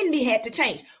 everything in me had to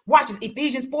change. Watch this.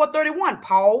 Ephesians 4:31.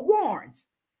 Paul warns.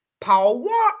 Paul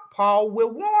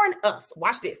will warn us.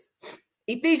 Watch this.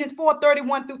 Ephesians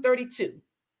 4:31 through 32.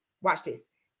 Watch this.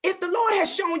 If the Lord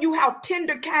has shown you how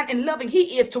tender, kind, and loving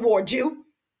he is toward you,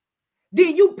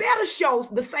 then you better show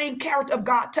the same character of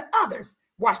God to others.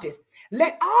 Watch this.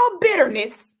 Let all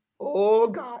bitterness, oh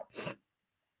God,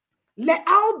 let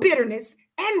all bitterness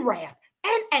and wrath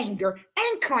and anger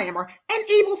and clamor and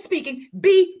evil speaking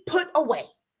be put away.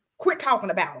 Quit talking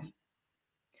about them.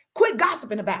 Quit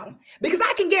gossiping about them. Because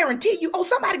I can guarantee you,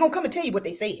 somebody gonna come and tell you what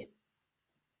they said.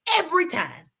 Every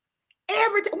time.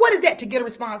 What is that to get a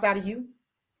response out of you?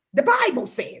 The Bible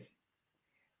says,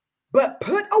 But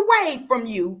put away from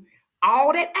you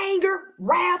all that anger,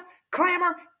 wrath,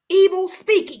 clamor, evil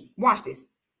speaking. Watch this.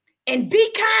 And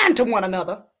be kind to one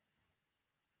another.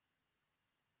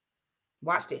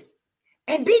 Watch this.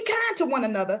 And be kind to one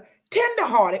another,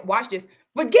 tenderhearted. Watch this.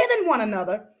 Forgiving one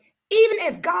another, even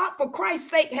as God, for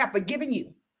Christ's sake, have forgiven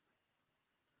you.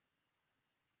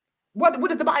 What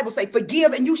does the Bible say?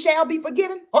 Forgive and you shall be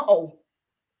forgiven. Uh-oh.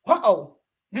 Uh-oh.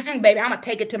 Baby, I'm going to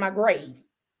take it to my grave.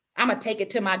 I'm going to take it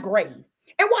to my grave.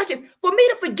 And watch this. For me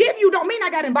to forgive you don't mean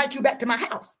I got to invite you back to my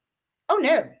house. Oh,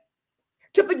 no.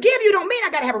 To forgive you don't mean I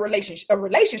got to have a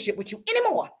relationship with you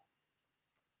anymore.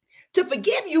 To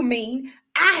forgive you mean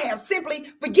I have simply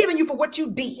forgiven you for what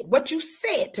you did, what you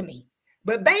said to me.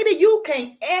 But baby, you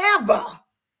can't ever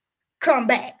come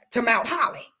back to Mount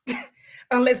Holly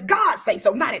unless God say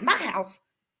so. Not at my house.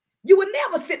 You would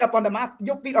never sit up under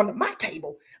your feet under my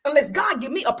table unless God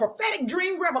give me a prophetic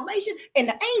dream revelation and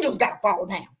the angels got to fall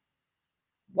down.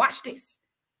 Watch this.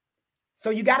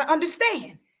 So you got to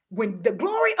understand, when the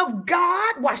glory of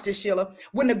God, watch this, Sheila,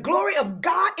 when the glory of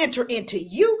God enter into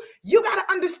you, you got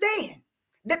to understand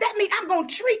that means I'm going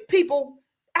to treat people,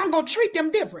 I'm going to treat them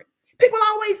different. People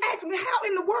always ask me, how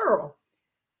in the world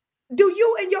do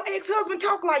you and your ex-husband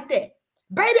talk like that?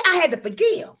 Baby, I had to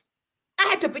forgive. I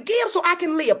had to forgive so I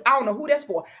can live. I don't know who that's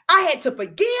for. I had to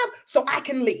forgive so I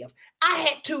can live. I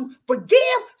had to forgive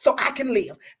so I can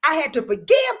live. I had to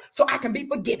forgive so I can be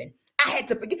forgiven. I had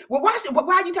to forgive. Well, why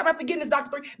are you talking about forgiveness,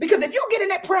 Dr. 3? Because if you get in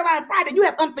that prayer line Friday and you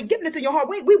have unforgiveness in your heart,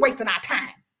 we wasting our time.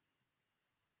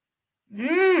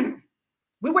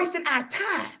 We're wasting our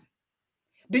time.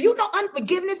 Do you know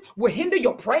unforgiveness will hinder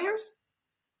your prayers?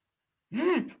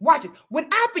 Watch this. When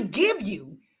I forgive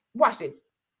you, watch this.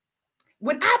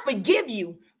 When I forgive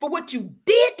you for what you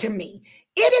did to me,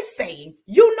 it is saying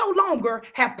you no longer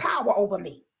have power over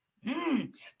me.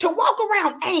 To walk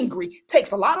around angry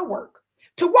takes a lot of work.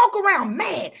 To walk around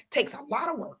mad takes a lot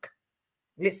of work.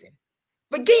 Listen,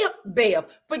 forgive, Bev.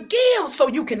 Forgive so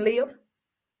you can live.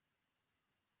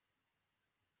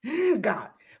 God,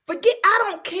 forget. I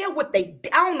don't care what they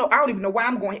did. I don't know. I don't even know why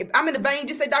I'm going. If I'm in the vein,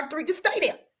 just say, Dr. 3, just stay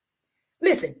there.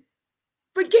 Listen,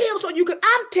 forgive so you can.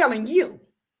 I'm telling you,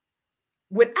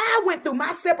 when I went through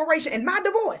my separation and my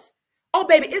divorce, oh,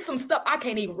 baby, it's some stuff I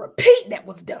can't even repeat that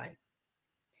was done.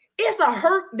 It's a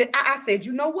hurt that I said,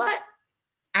 you know what?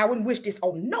 I wouldn't wish this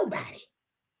on nobody.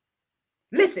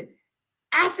 Listen,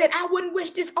 I said I wouldn't wish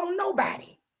this on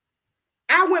nobody.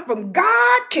 I went from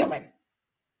God killing.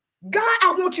 God,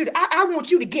 I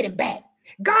want you to get him back.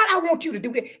 God, I want you to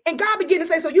do it. And God began to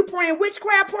say, so you praying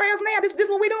witchcraft prayers now? This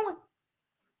what we doing?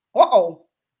 Uh-oh.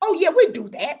 Oh, yeah, we do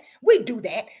that. We do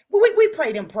that. We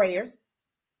pray them prayers.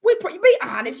 We pray. Be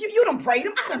honest. You don't pray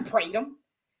them. I done prayed them.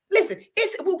 Listen,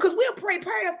 because we'll pray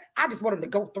prayers. I just want them to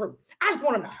go through. I just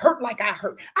want them to hurt like I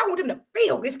hurt. I want them to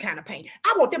feel this kind of pain.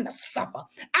 I want them to suffer.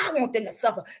 I want them to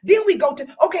suffer. Then we go to,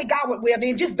 okay, God, well,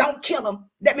 then just don't kill them.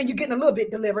 That means you're getting a little bit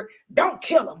delivered. Don't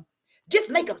kill them. Just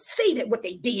make them see that what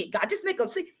they did, God. Just make them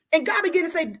see. And God began to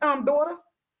say, daughter,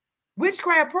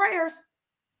 witchcraft prayers.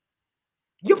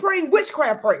 You're praying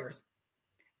witchcraft prayers.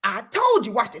 I told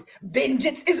you, watch this.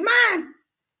 Vengeance is mine.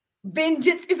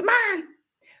 Vengeance is mine.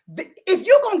 If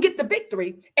you're going to get the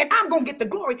victory and I'm going to get the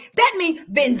glory, that means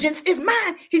vengeance is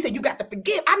mine. He said, you got to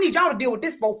forgive. I need y'all to deal with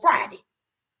this for Friday.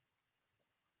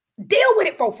 Deal with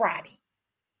it for Friday.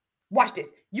 Watch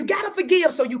this. You got to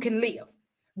forgive so you can live.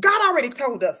 God already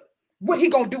told us what he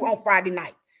going to do on Friday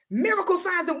night. Miracle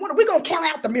signs and wonders. We're going to count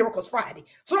out the miracles Friday.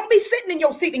 So don't be sitting in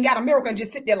your seat and got a miracle and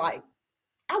just sit there like,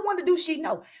 I wonder, do she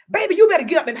know? Baby, you better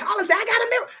get up and holler and say, I got a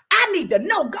miracle. I need to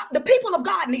know. God, the people of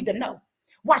God need to know.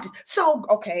 Watch this. So,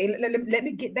 okay, let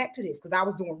me get back to this because I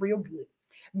was doing real good.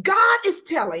 God is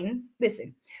telling,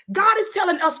 listen, God is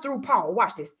telling us through Paul,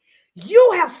 watch this.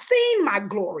 You have seen my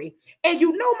glory and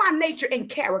you know my nature and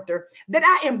character, that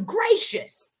I am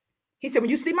gracious. He said,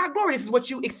 when you see my glory, this is what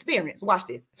you experience. Watch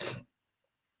this.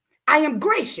 I am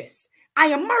gracious. I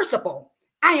am merciful.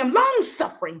 I am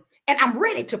long-suffering, and I'm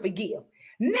ready to forgive.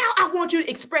 Now I want you to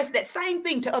express that same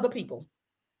thing to other people.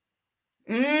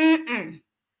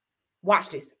 Watch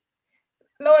this.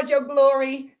 Lord, your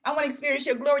glory. I want to experience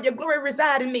your glory. Your glory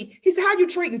reside in me. He said, how you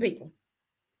treating people?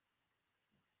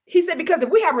 He said, because if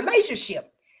we have a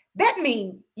relationship, that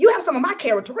means you have some of my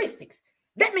characteristics.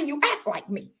 That means you act like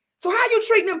me. So how you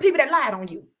treating them people that lied on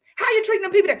you? How you treating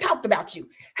them people that talked about you?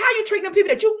 How you treating them people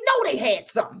that you know they had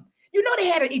something? You know they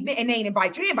had an event and they ain't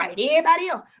invite you. They invited everybody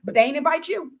else, but they ain't invite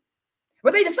you.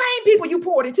 But they the same people you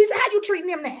poured into. He said, how you treating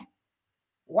them now?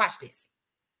 Watch this.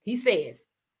 He says,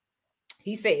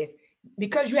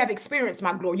 because you have experienced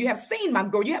my glory, you have seen my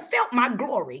glory, you have felt my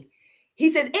glory.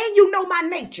 He says, and you know my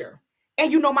nature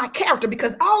and you know my character,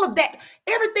 because all of that,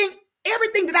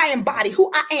 everything that I embody,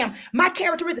 who I am, my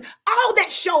characteristics, all that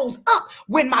shows up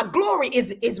when my glory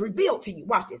is revealed to you.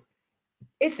 Watch this.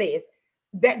 It says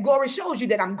that glory shows you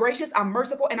that I'm gracious, I'm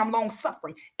merciful, and I'm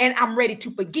long-suffering, and I'm ready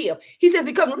to forgive. He says,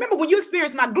 because remember, when you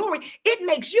experience my glory, it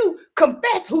makes you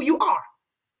confess who you are.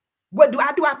 What do?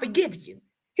 I forgive you.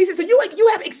 He says, so you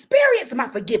have experienced my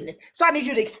forgiveness, so I need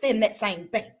you to extend that same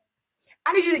thing.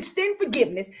 I need you to extend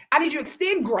forgiveness. I need you to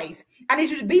extend grace. I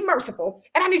need you to be merciful,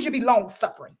 and I need you to be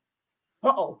long-suffering.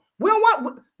 Uh-oh. We don't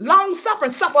want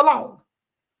long-suffering, suffer long.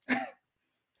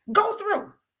 Go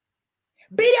through.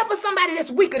 Be there for somebody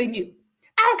that's weaker than you.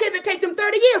 I don't care if it takes them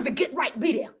 30 years to get right.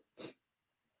 Be there.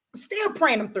 Still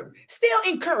praying them through. Still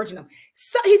encouraging them.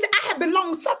 So he said, I have been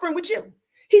long-suffering with you.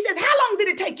 He says, how long did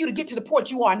it take you to get to the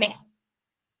point you are now?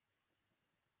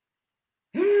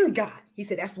 God, he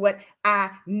said, that's what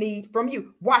I need from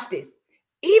you. Watch this.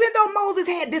 Even though Moses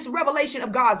had this revelation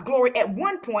of God's glory, at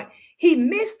one point, he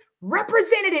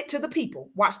misrepresented it to the people.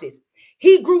 Watch this.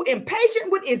 He grew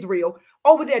impatient with Israel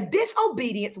over their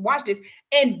disobedience. Watch this.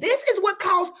 And this is what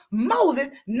caused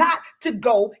Moses not to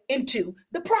go into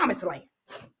the promised land.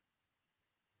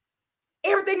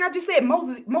 Everything I just said,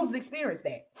 Moses experienced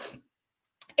that.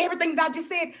 Everything that I just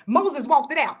said, Moses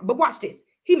walked it out. But watch this.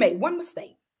 He made one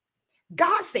mistake.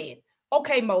 God said,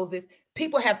 okay, Moses,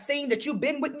 people have seen that you've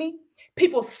been with me.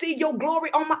 People see your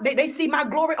glory on they see my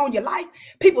glory on your life.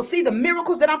 People see the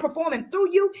miracles that I'm performing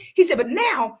through you. He said, but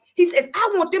now he says,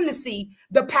 I want them to see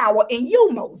the power in you,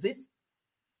 Moses.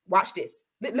 Watch this.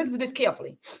 Listen to this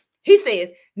carefully. He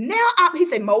says, he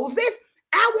said, Moses,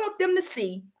 I want them to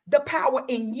see the power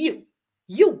in you.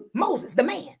 You, Moses, the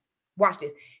man. Watch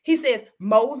this. He says,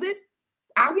 Moses,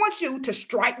 I want you to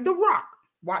strike the rock.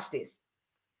 Watch this.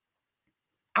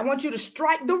 I want you to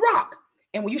strike the rock.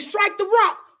 And when you strike the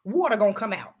rock, water gonna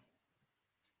come out.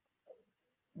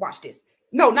 Watch this.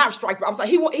 No, not strike. I'm sorry.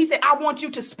 He said, I want you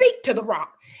to speak to the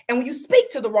rock. And when you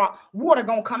speak to the rock, water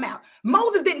gonna come out.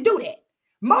 Moses didn't do that.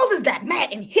 Moses got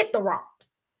mad and hit the rock.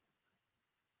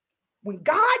 When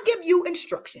God give you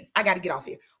instructions, I got to get off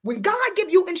here. When God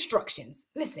give you instructions,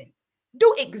 listen,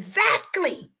 do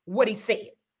exactly what he said.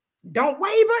 Don't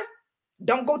waver.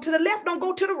 Don't go to the left. Don't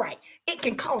go to the right. It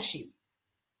can cost you.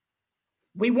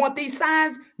 We want these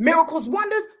signs, miracles,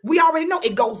 wonders. We already know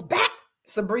it goes back,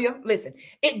 Sabria, listen,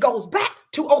 it goes back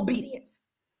to obedience.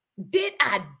 Did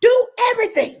I do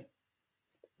everything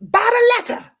by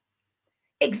the letter?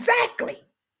 Exactly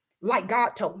like God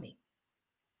told me.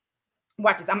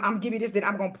 Watch this. I'm giving you this, then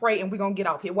I'm going to pray and we're going to get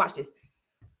off here. Watch this.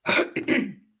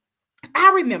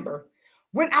 I remember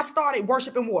when I started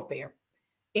worship and warfare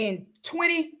in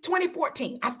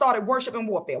 2014, I started worship and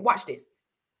warfare. Watch this.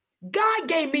 God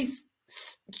gave me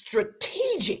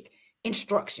strategic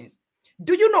instructions.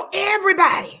 Do you know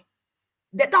everybody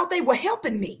that thought they were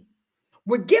helping me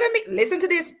were giving me, listen to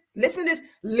this,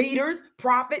 leaders,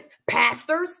 prophets,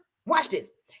 pastors, watch this.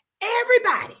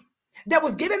 Everybody that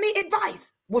was giving me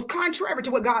advice was contrary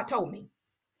to what God told me.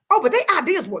 Oh, but their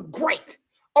ideas were great.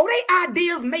 Oh, their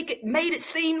ideas made it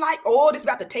seem like, oh, this is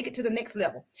about to take it to the next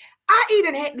level. I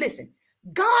even had, listen,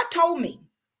 God told me,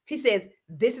 he says,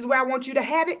 this is where I want you to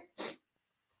have it.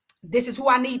 This is who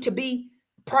I need to be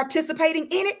participating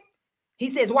in it. He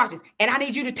says, watch this. And I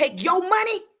need you to take your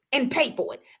money and pay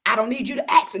for it. I don't need you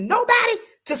to ask nobody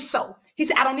to sow. He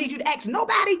said, I don't need you to ask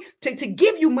nobody to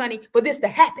give you money for this to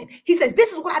happen. He says,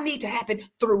 this is what I need to happen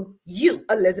through you,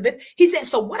 Elizabeth. He said,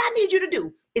 so what I need you to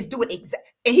do is do it exactly.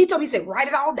 And he told me, he said, write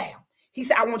it all down. He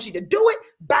said, I want you to do it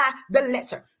by the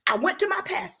letter. I went to my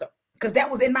pastor, because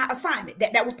that was in my assignment.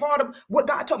 That was part of what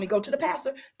God told me. Go to the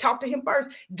pastor, talk to him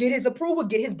first, get his approval,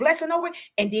 get his blessing over it,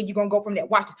 and then you're going to go from there.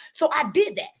 Watch this. So I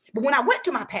did that. But when I went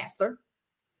to my pastor,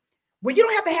 well, you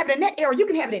don't have to have it in that area. You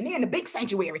can have it in there in the big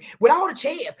sanctuary with all the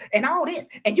chairs and all this.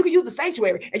 And you can use the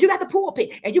sanctuary. And you got the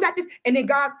pulpit. And you got this. And then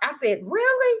God, I said,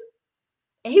 really?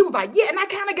 And he was like, yeah. And I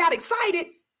kind of got excited.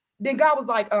 Then God was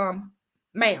like,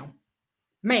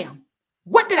 ma'am,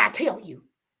 what did I tell you?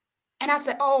 And I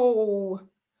said, oh,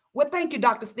 well, thank you,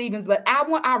 Dr. Stevens, but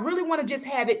I really want to just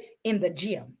have it in the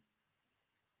gym.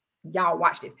 Y'all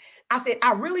watch this. I said,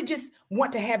 I really just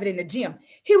want to have it in the gym.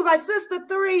 He was like, Sister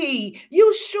 3,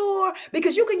 you sure?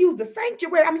 Because you can use the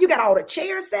sanctuary. I mean, you got all the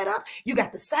chairs set up. You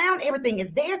got the sound. Everything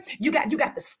is there. You got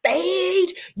the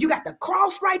stage. You got the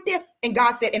cross right there. And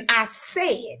God said, and I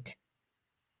said,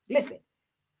 listen,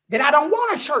 that I don't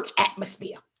want a church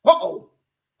atmosphere.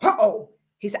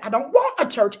 He said, I don't want a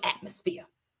church atmosphere.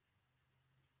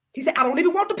 He said, I don't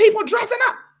even want the people dressing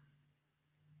up.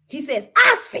 He says,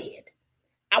 I said,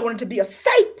 I want it to be a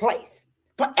safe place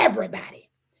for everybody.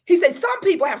 He said, some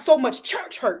people have so much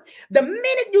church hurt. The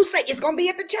minute you say it's going to be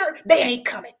at the church, they ain't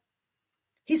coming.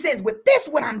 He says, with this,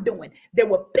 what I'm doing, there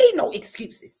will be no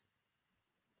excuses.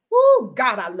 Oh,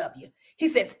 God, I love you. He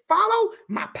says, follow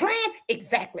my plan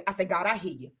exactly. I said, God, I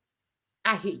hear you.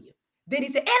 I hear you. Then he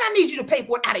said, and I need you to pay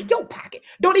for it out of your pocket.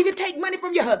 Don't even take money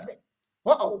from your husband.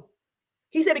 Uh-oh.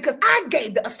 He said, because I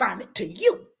gave the assignment to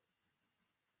you.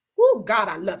 Oh, God,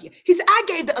 I love you. He said, I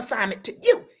gave the assignment to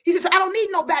you. He said, so I don't need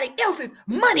nobody else's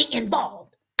money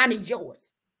involved. I need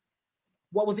yours.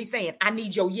 What was he saying? I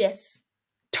need your yes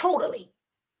totally.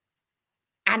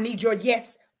 I need your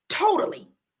yes totally.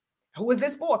 Who is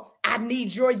this for? I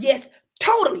need your yes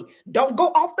totally. Don't go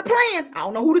off the plan. I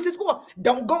don't know who this is for.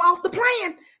 Don't go off the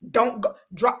plan. Don't go.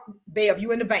 Drop, Bev,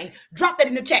 you in the vein. Drop that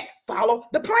in the chat. Follow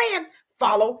the plan.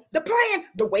 Follow the plan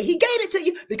the way he gave it to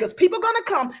you, because people are going to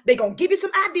come. They're going to give you some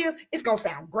ideas. It's going to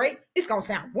sound great. It's going to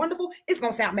sound wonderful. It's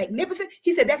going to sound magnificent.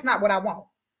 He said, that's not what I want.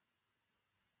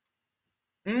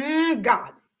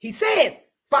 God, he says,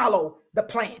 follow the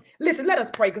plan. Listen, let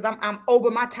us pray, because I'm over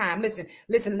my time. Listen,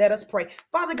 let us pray.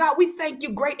 Father God, we thank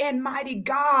you, great and mighty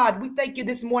God. We thank you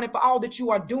this morning for all that you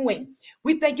are doing.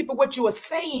 We thank you for what you are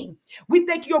saying. We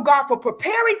thank you, oh God, for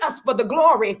preparing us for the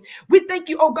glory. We thank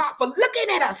you, oh God, for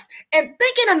looking at us and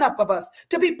thinking enough of us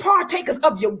to be partakers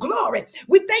of your glory.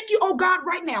 We thank you, oh God,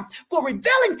 right now for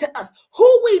revealing to us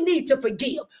who we need to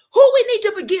forgive, who we need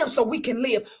to forgive so we can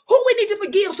live, who we need to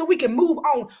forgive so we can move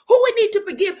on, who we need to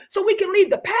forgive so we can leave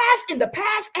the past in the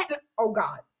past. Oh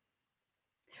God,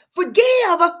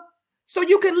 forgive so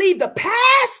you can leave the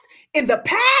past in the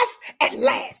past at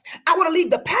last. I want to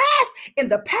leave the past in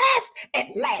the past at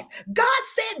last. God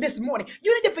said this morning,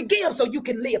 you need to forgive so you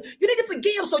can live. You need to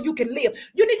forgive so you can live.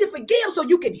 You need to forgive so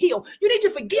you can heal. You need to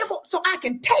forgive so I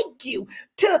can take you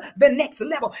to the next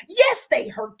level. Yes, they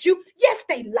hurt you. Yes,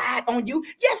 they lied on you.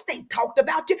 Yes, they talked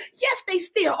about you. Yes, they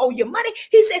still owe you money.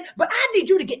 He said, but I need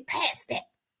you to get past that.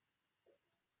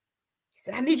 He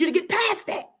said, I need you to get past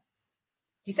that.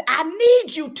 He said, I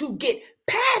need you to get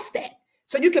past that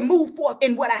so you can move forth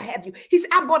in what I have you. He said,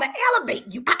 I'm going to elevate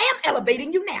you. I am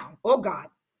elevating you now. Oh God,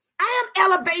 I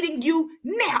am elevating you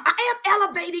now. I am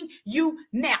elevating you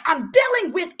now. I'm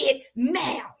dealing with it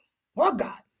now. Oh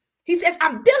God. He says,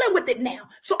 I'm dealing with it now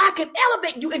so I can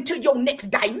elevate you into your next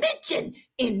dimension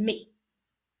in me.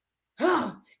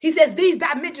 He says, these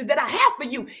dimensions that I have for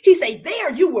you, he said,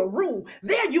 there you will rule,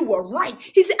 there you will reign.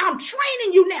 He said, I'm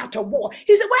training you now to war.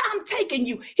 He said, where I'm taking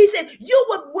you, he said, you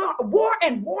will war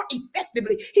and war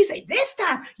effectively. He said, this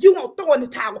time you won't throw in the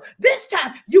towel. This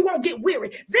time you won't get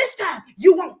weary. This time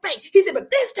you won't faint. He said,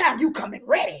 but this time you coming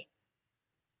ready.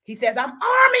 He says, I'm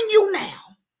arming you now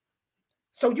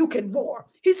so you can war.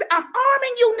 He said, I'm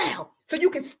arming you now so you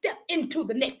can step into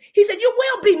the next. He said, you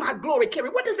will be my glory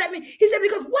carrier. What does that mean? He said,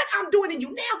 because what I'm doing in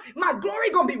you now, my glory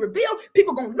going to be revealed.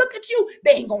 People going to look at you.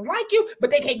 They ain't going to like you,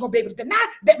 but they ain't going to be able to deny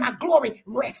that my glory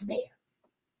rests there.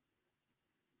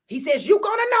 He says, you're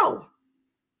going to know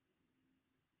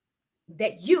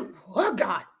that you, oh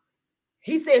God,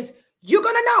 he says, you're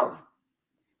going to know.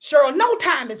 Sure, no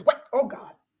time is, oh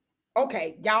God.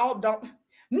 Okay, y'all don't,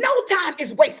 no time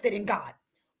is wasted in God.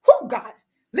 Oh God.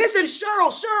 Listen,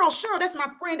 Cheryl, that's my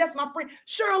friend.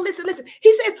 Cheryl, listen.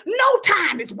 He says, no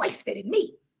time is wasted in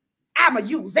me. I'm going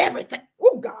to use everything.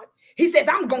 Oh, God. He says,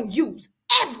 I'm going to use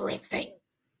everything.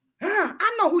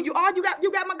 I know who you are. You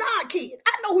got my God kids.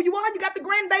 I know who you are. You got the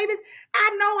grandbabies.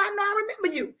 I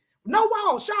remember you. No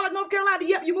wall, Charlotte, North Carolina.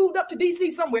 Yep, you moved up to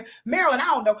D.C. somewhere. Maryland,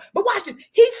 I don't know. But watch this.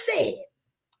 He said,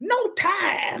 no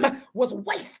time was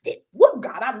wasted. Whoa,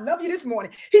 God, I love you this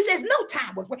morning. He says, no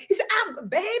time was wasted. He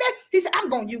said, I'm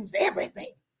going to use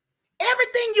everything.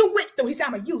 Everything you went through, he said,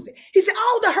 I'm going to use it. He said,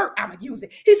 all the hurt, I'm going to use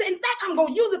it. He said, in fact, I'm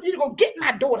going to use it for you to go get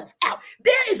my daughters out.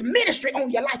 There is ministry on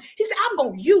your life. He said, I'm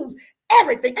going to use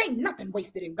everything. Ain't nothing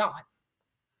wasted in God.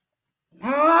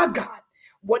 Oh, God.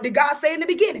 What did God say in the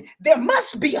beginning? There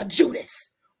must be a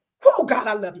Judas. Oh, God,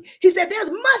 I love you. He said, there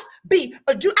must be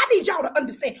a Judas. I need y'all to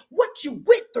understand what you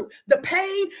went through. The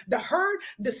pain, the hurt,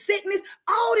 the sickness,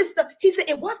 all this stuff. He said,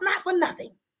 it was not for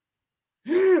nothing.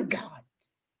 God.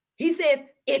 He says,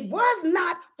 it was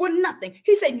not for nothing.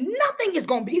 He said, nothing is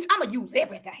going to be. I'm going to use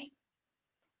everything.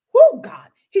 Oh, God.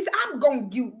 He said, I'm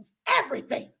going to use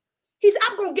everything. He said,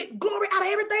 I'm going to get glory out of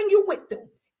everything you went through,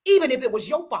 even if it was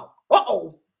your fault.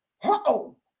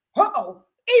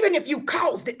 Even if you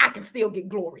caused it, I can still get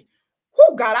glory.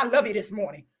 Oh, God, I love you this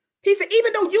morning. He said,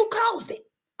 even though you caused it,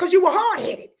 because you were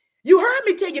hard-headed, you heard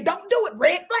me tell you, don't do it,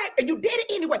 red flag, and you did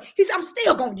it anyway. He said, I'm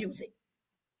still going to use it.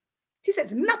 He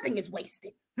says, nothing is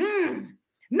wasted.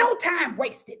 No time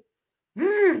wasted.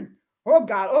 Oh,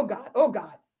 God.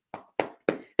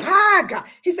 My God.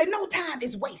 He said, no time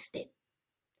is wasted.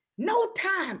 No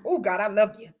time. Oh, God, I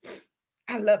love you.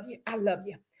 I love you. I love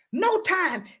you. No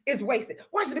time is wasted.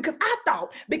 Watch this, because I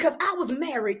thought, because I was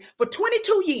married for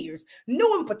 22 years,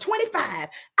 knew him for 25,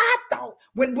 I thought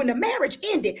when the marriage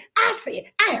ended, I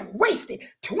said, I have wasted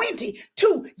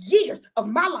 22 years of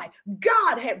my life.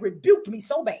 God had rebuked me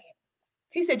so bad.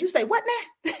 He said, you say what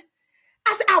now?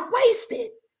 I said, I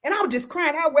wasted. And I was just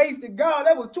crying, I wasted. God,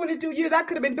 that was 22 years. I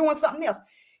could have been doing something else.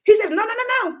 He says, no.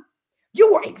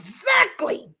 You were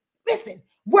exactly, listen,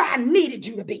 where I needed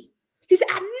you to be. He said,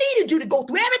 I needed you to go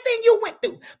through everything you went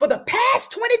through for the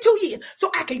past 22 years so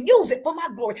I can use it for my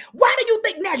glory. Why do you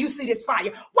think now you see this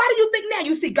fire? Why do you think now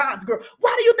you see God's girl?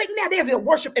 Why do you think now there's a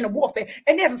worship and a warfare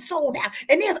and there's a soul down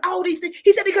and there's all these things?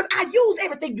 He said, because I used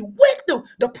everything you went through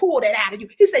to pull that out of you.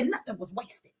 He said, nothing was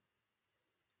wasted.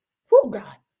 Oh,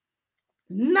 God.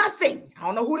 Nothing. I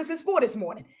don't know who this is for this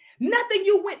morning. Nothing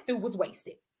you went through was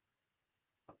wasted.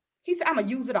 He said, I'm going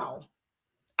to use it all.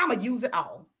 I'm going to use it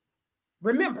all.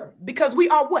 Remember, because we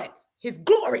are what? His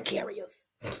glory carriers.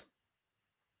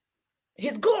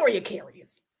 His glory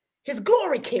carriers. His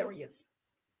glory carriers.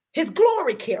 His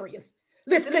glory carriers.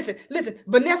 Listen.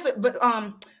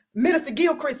 Vanessa, Minister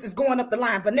Gilchrist is going up the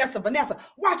line. Vanessa,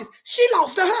 watch this. She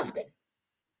lost her husband.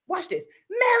 Watch this.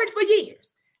 Married for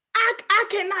years. I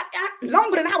cannot,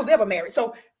 longer than I was ever married.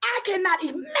 So I cannot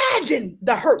imagine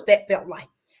the hurt that felt like.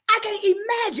 I can't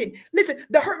imagine, listen,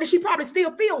 the hurt that she probably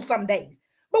still feels some days.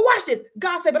 But watch this.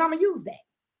 God said, but I'm going to use that.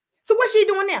 So what's she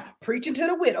doing now? Preaching to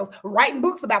the widows, writing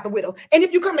books about the widows. And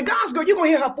if you come to God's girl, you're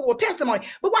going to hear her full testimony.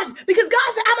 But watch this, because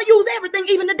God said, I'm going to use everything,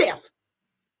 even the death.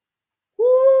 Woo,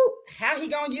 how he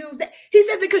going to use that? He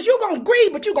says, because you're going to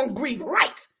grieve, but you're going to grieve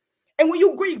right. And when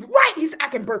you grieve right, he said, I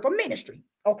can birth a ministry.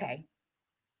 Okay.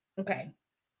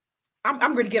 I'm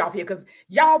going to get off here because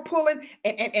y'all pulling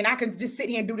and I can just sit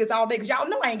here and do this all day because y'all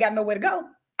know I ain't got nowhere to go.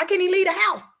 I can't even leave the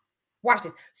house. Watch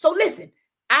this. So listen,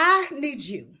 I need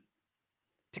you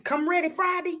to come ready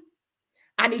Friday.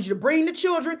 I need you to bring the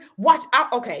children. Watch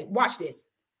this.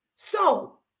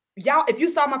 So y'all, if you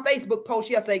saw my Facebook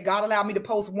post yesterday, God allowed me to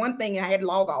post one thing and I had to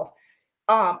log off.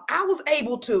 I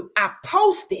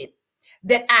posted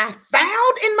that I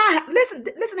found in my,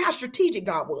 listen how strategic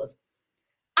God was.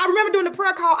 I remember during the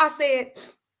prayer call, I said,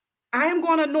 I am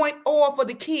going to anoint oil for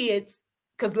the kids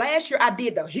because last year I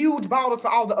did the huge bottles for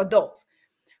all the adults.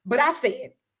 But I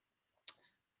said,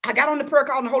 I got on the prayer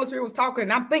call and the Holy Spirit was talking.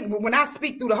 And I'm thinking when I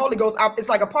speak through the Holy Ghost, it's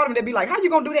like a part of me that be like, how you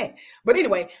going to do that? But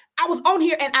anyway, I was on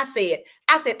here and I said,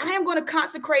 I am going to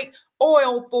consecrate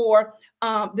oil for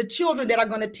the children that are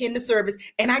going to attend the service.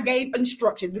 And I gave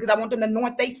instructions because I want them to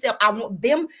anoint themselves. I want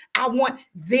them,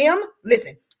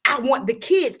 listen, I want the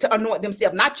kids to anoint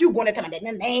themselves, not you going to tell me that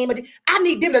in the name of I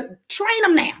need them to train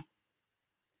them now.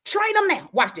 Train them now.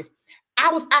 Watch this. I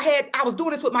was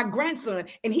doing this with my grandson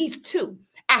and he's 2.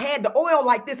 I had the oil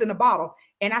like this in the bottle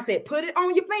and I said, put it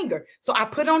on your finger. So I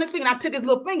put it on his finger and I took his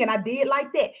little finger and I did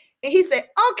like that. And he said,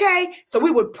 okay. So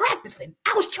we were practicing.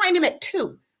 I was training him at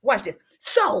 2. Watch this.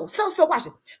 So watch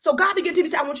it. So God began to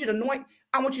say, I want you to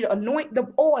anoint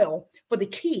the oil for the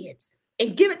kids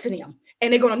and give it to them.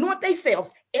 And they're going to anoint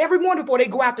themselves every morning before they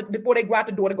go out the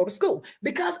door to go to school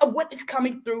because of what is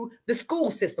coming through the school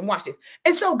system. Watch this.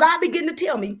 And so God began to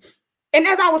tell me, and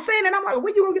as I was saying it, I'm like,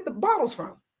 where you going to get the bottles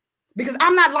from? Because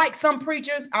I'm not like some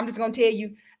preachers. I'm just going to tell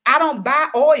you, I don't buy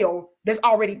oil that's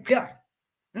already done.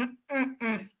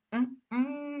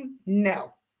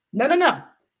 No,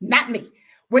 not me.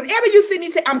 Whenever you see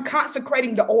me say, I'm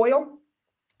consecrating the oil,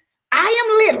 I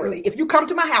am literally, if you come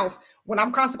to my house, when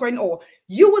I'm consecrating oil,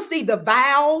 you will see the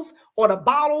vials or the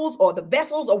bottles or the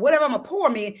vessels or whatever I'm going to pour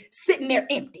them in sitting there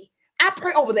empty. I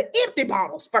pray over the empty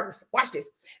bottles first. Watch this.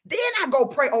 Then I go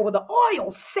pray over the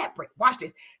oil separate. Watch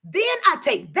this. Then I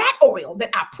take that oil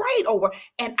that I prayed over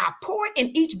and I pour it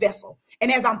in each vessel.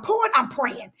 And as I'm pouring, I'm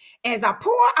praying. As I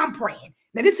pour, I'm praying.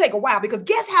 Now this take a while because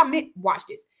guess how many, watch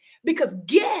this. Because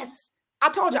I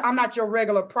told you I'm not your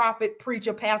regular prophet,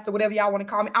 preacher, pastor, whatever y'all want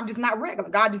to call me. I'm just not regular.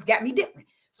 God just got me different.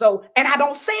 So, and I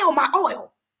don't sell my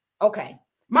oil. Okay.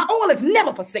 My oil is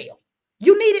never for sale.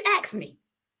 You need it, ask me.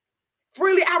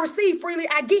 Freely I receive, freely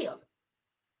I give.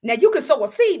 Now you can sow a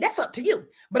seed. That's up to you.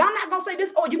 But I'm not going to say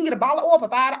this, you can get a bottle of oil for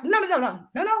 $5.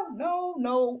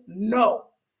 No.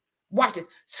 Watch this.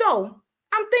 So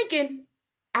I'm thinking,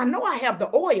 I know I have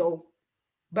the oil,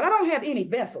 but I don't have any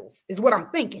vessels is what I'm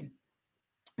thinking.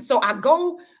 So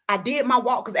I did my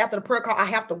walk because after the prayer call, I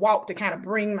have to walk to kind of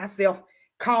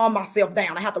calm myself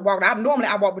down. I have to walk. I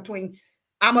walk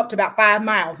I'm up to about 5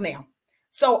 miles now.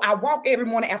 So I walk every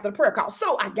morning after the prayer call.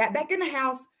 So I got back in the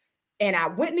house and I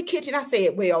went in the kitchen. I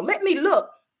said, well, let me look.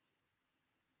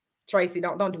 Tracy,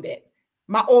 don't do that.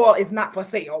 My oil is not for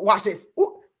sale. Watch this.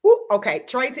 Ooh, ooh, okay,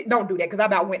 Tracy, don't do that because I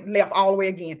about went left all the way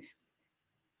again.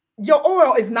 Your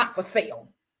oil is not for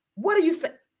sale. What do you say?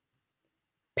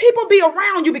 People be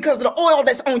around you because of the oil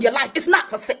that's on your life. It's not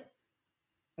for sale.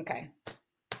 Okay.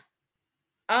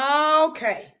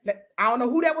 Okay. I don't know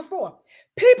who that was for.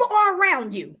 People are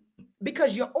around you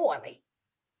because you're oily.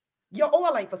 Your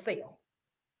oil ain't for sale.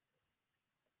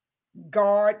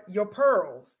 Guard your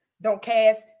pearls. Don't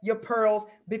cast your pearls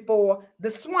before the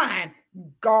swine.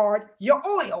 Guard your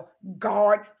oil.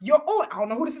 Guard your oil. I don't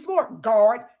know who this is for.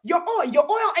 Guard your oil. Your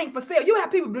oil ain't for sale. You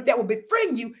have people that will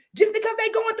befriend you just because they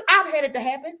going through. I've had it to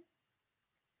happen.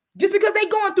 Just because they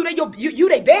going through, you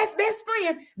their best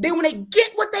friend. Then when they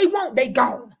get what they want, they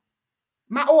gone.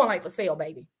 My oil ain't for sale,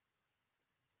 baby.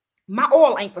 My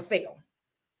oil ain't for sale.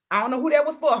 I don't know who that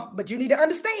was for, but you need to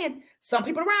understand some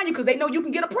people around you because they know you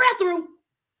can get a prayer through.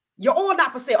 Your oil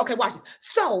not for sale. Okay, watch this.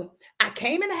 So I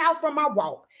came in the house from my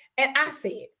walk and I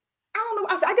said, I don't know.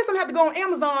 I said, I guess I'm gonna have to go on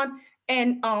Amazon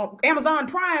and Amazon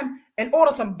Prime and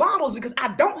order some bottles because I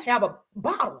don't have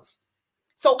bottles.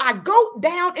 So I go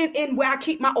down in where I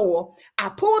keep my oil. I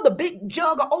pulled the big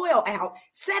jug of oil out,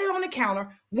 set it on the counter,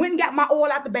 went and got my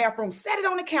oil out the bathroom, set it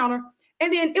on the counter.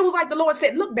 And then it was like the Lord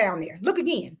said, look down there, look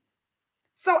again.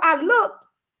 So I looked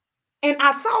and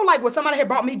I saw like when somebody had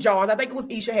brought me jars. I think it was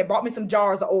Isha had brought me some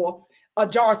jars of oil,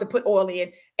 jars to put oil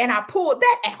in. And I pulled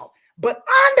that out. But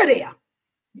under there,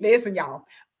 listen, y'all,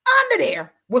 under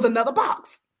there was another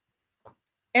box.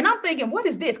 And I'm thinking, what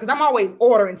is this? Because I'm always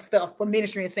ordering stuff for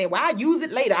ministry and saying, well, I'll use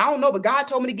it later. I don't know, but God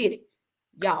told me to get it.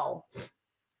 Y'all,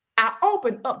 I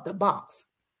opened up the box.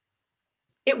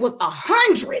 It was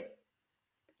 100.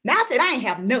 Now I said, I ain't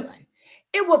have none.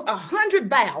 It was 100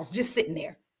 vials just sitting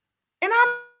there. And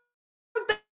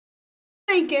I'm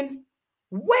thinking,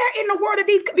 where in the world are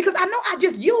these? Because I know I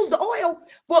just used the oil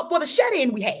for the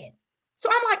shut-in we had. So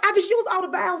I'm like, I just used all the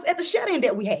vials at the shut-in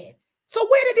that we had. So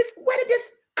where did this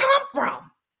come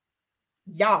from?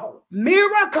 Y'all,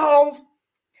 miracles.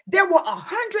 There were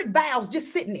 100 vials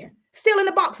just sitting there, still in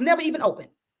the box, never even opened.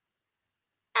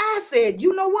 I said,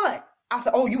 you know what? I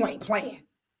said, oh, you ain't playing.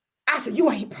 I said,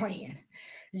 you ain't playing.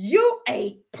 You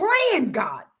ain't playing,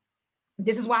 God.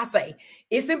 This is why I say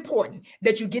it's important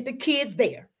that you get the kids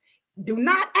there. Do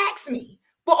not ask me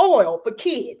for oil for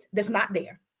kids that's not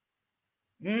there.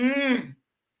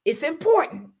 It's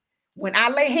important when I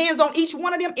lay hands on each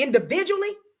one of them individually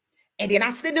and then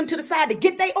I send them to the side to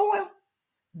get their oil.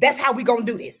 That's how we're going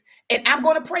to do this. And I'm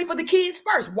going to pray for the kids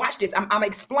first. Watch this. I'm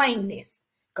explaining this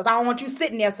because I don't want you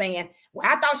sitting there saying, well,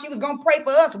 I thought she was going to pray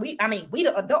for us. We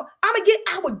the adult.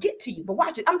 I would get to you. But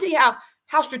watch it. I'm telling you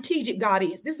how strategic God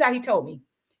is. This is how he told me.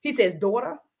 He says,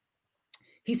 daughter,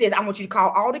 he says, I want you to call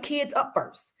all the kids up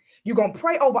first. You're going to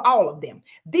pray over all of them.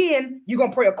 Then you're going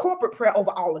to pray a corporate prayer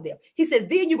over all of them. He says,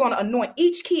 then you're going to anoint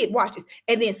each kid. Watch this.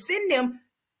 And then send them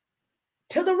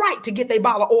to the right to get their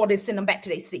bottle of oil and send them back to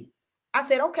their seat. I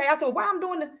said, okay. I said, well,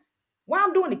 why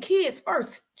I'm doing the kids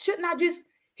first? Shouldn't I just,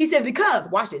 he says, because,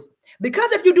 watch this.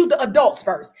 Because if you do the adults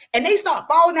first and they start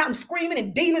falling out and screaming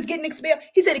and demons getting expelled,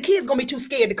 he said, the kids going to be too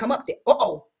scared to come up there.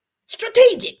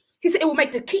 Strategic. He said, it will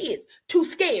make the kids too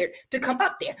scared to come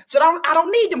up there. So I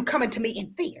don't need them coming to me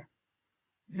in fear.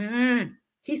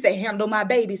 He said, handle my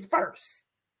babies first.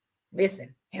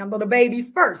 Listen, handle the babies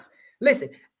first. Listen,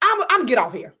 I'm get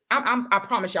off here. I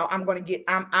promise y'all,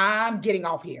 I'm getting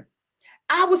off here.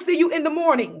 I will see you in the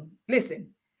morning. Listen,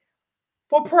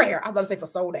 for prayer. I was about to say for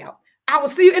sold out. I will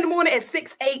see you in the morning at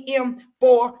 6 a.m.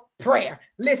 for prayer.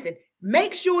 Listen,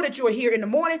 make sure that you are here in the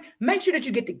morning. Make sure that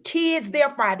you get the kids there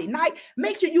Friday night.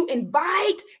 Make sure you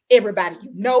invite everybody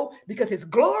you know because his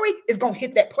glory is going to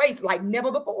hit that place like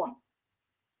never before.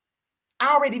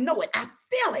 I already know it. I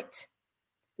feel it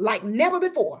like never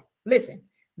before. Listen,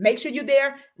 make sure you're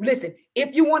there. Listen,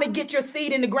 if you want to get your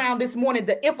seed in the ground this morning,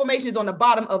 the information is on the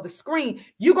bottom of the screen.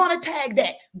 You're going to tag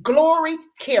that glory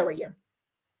carrier.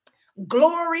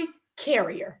 Glory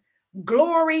carrier.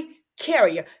 Glory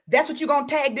carrier. That's what you're going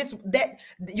to tag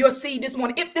your seed this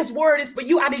morning. If this word is for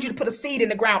you, I need you to put a seed in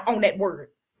the ground on that word.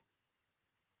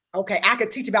 Okay, I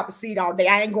could teach about the seed all day.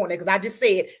 I ain't going there because I just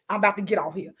said I'm about to get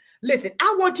off here. Listen,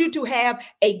 I want you to have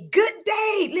a good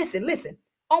day. Listen,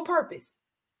 on purpose.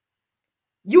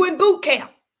 You in boot camp.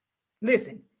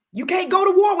 Listen, you can't go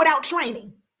to war without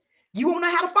training. You won't know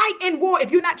how to fight in war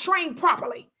if you're not trained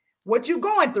properly. What you're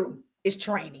going through is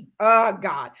training. Oh,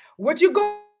 God. What you're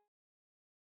going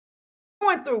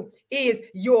through is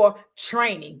your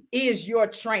training.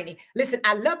 Listen,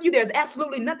 I love you. There's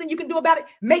absolutely nothing you can do about it.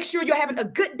 Make sure you're having a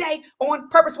good day on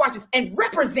purpose. Watch this and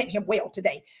represent him well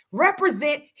today.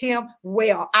 Represent him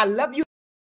well. I love you.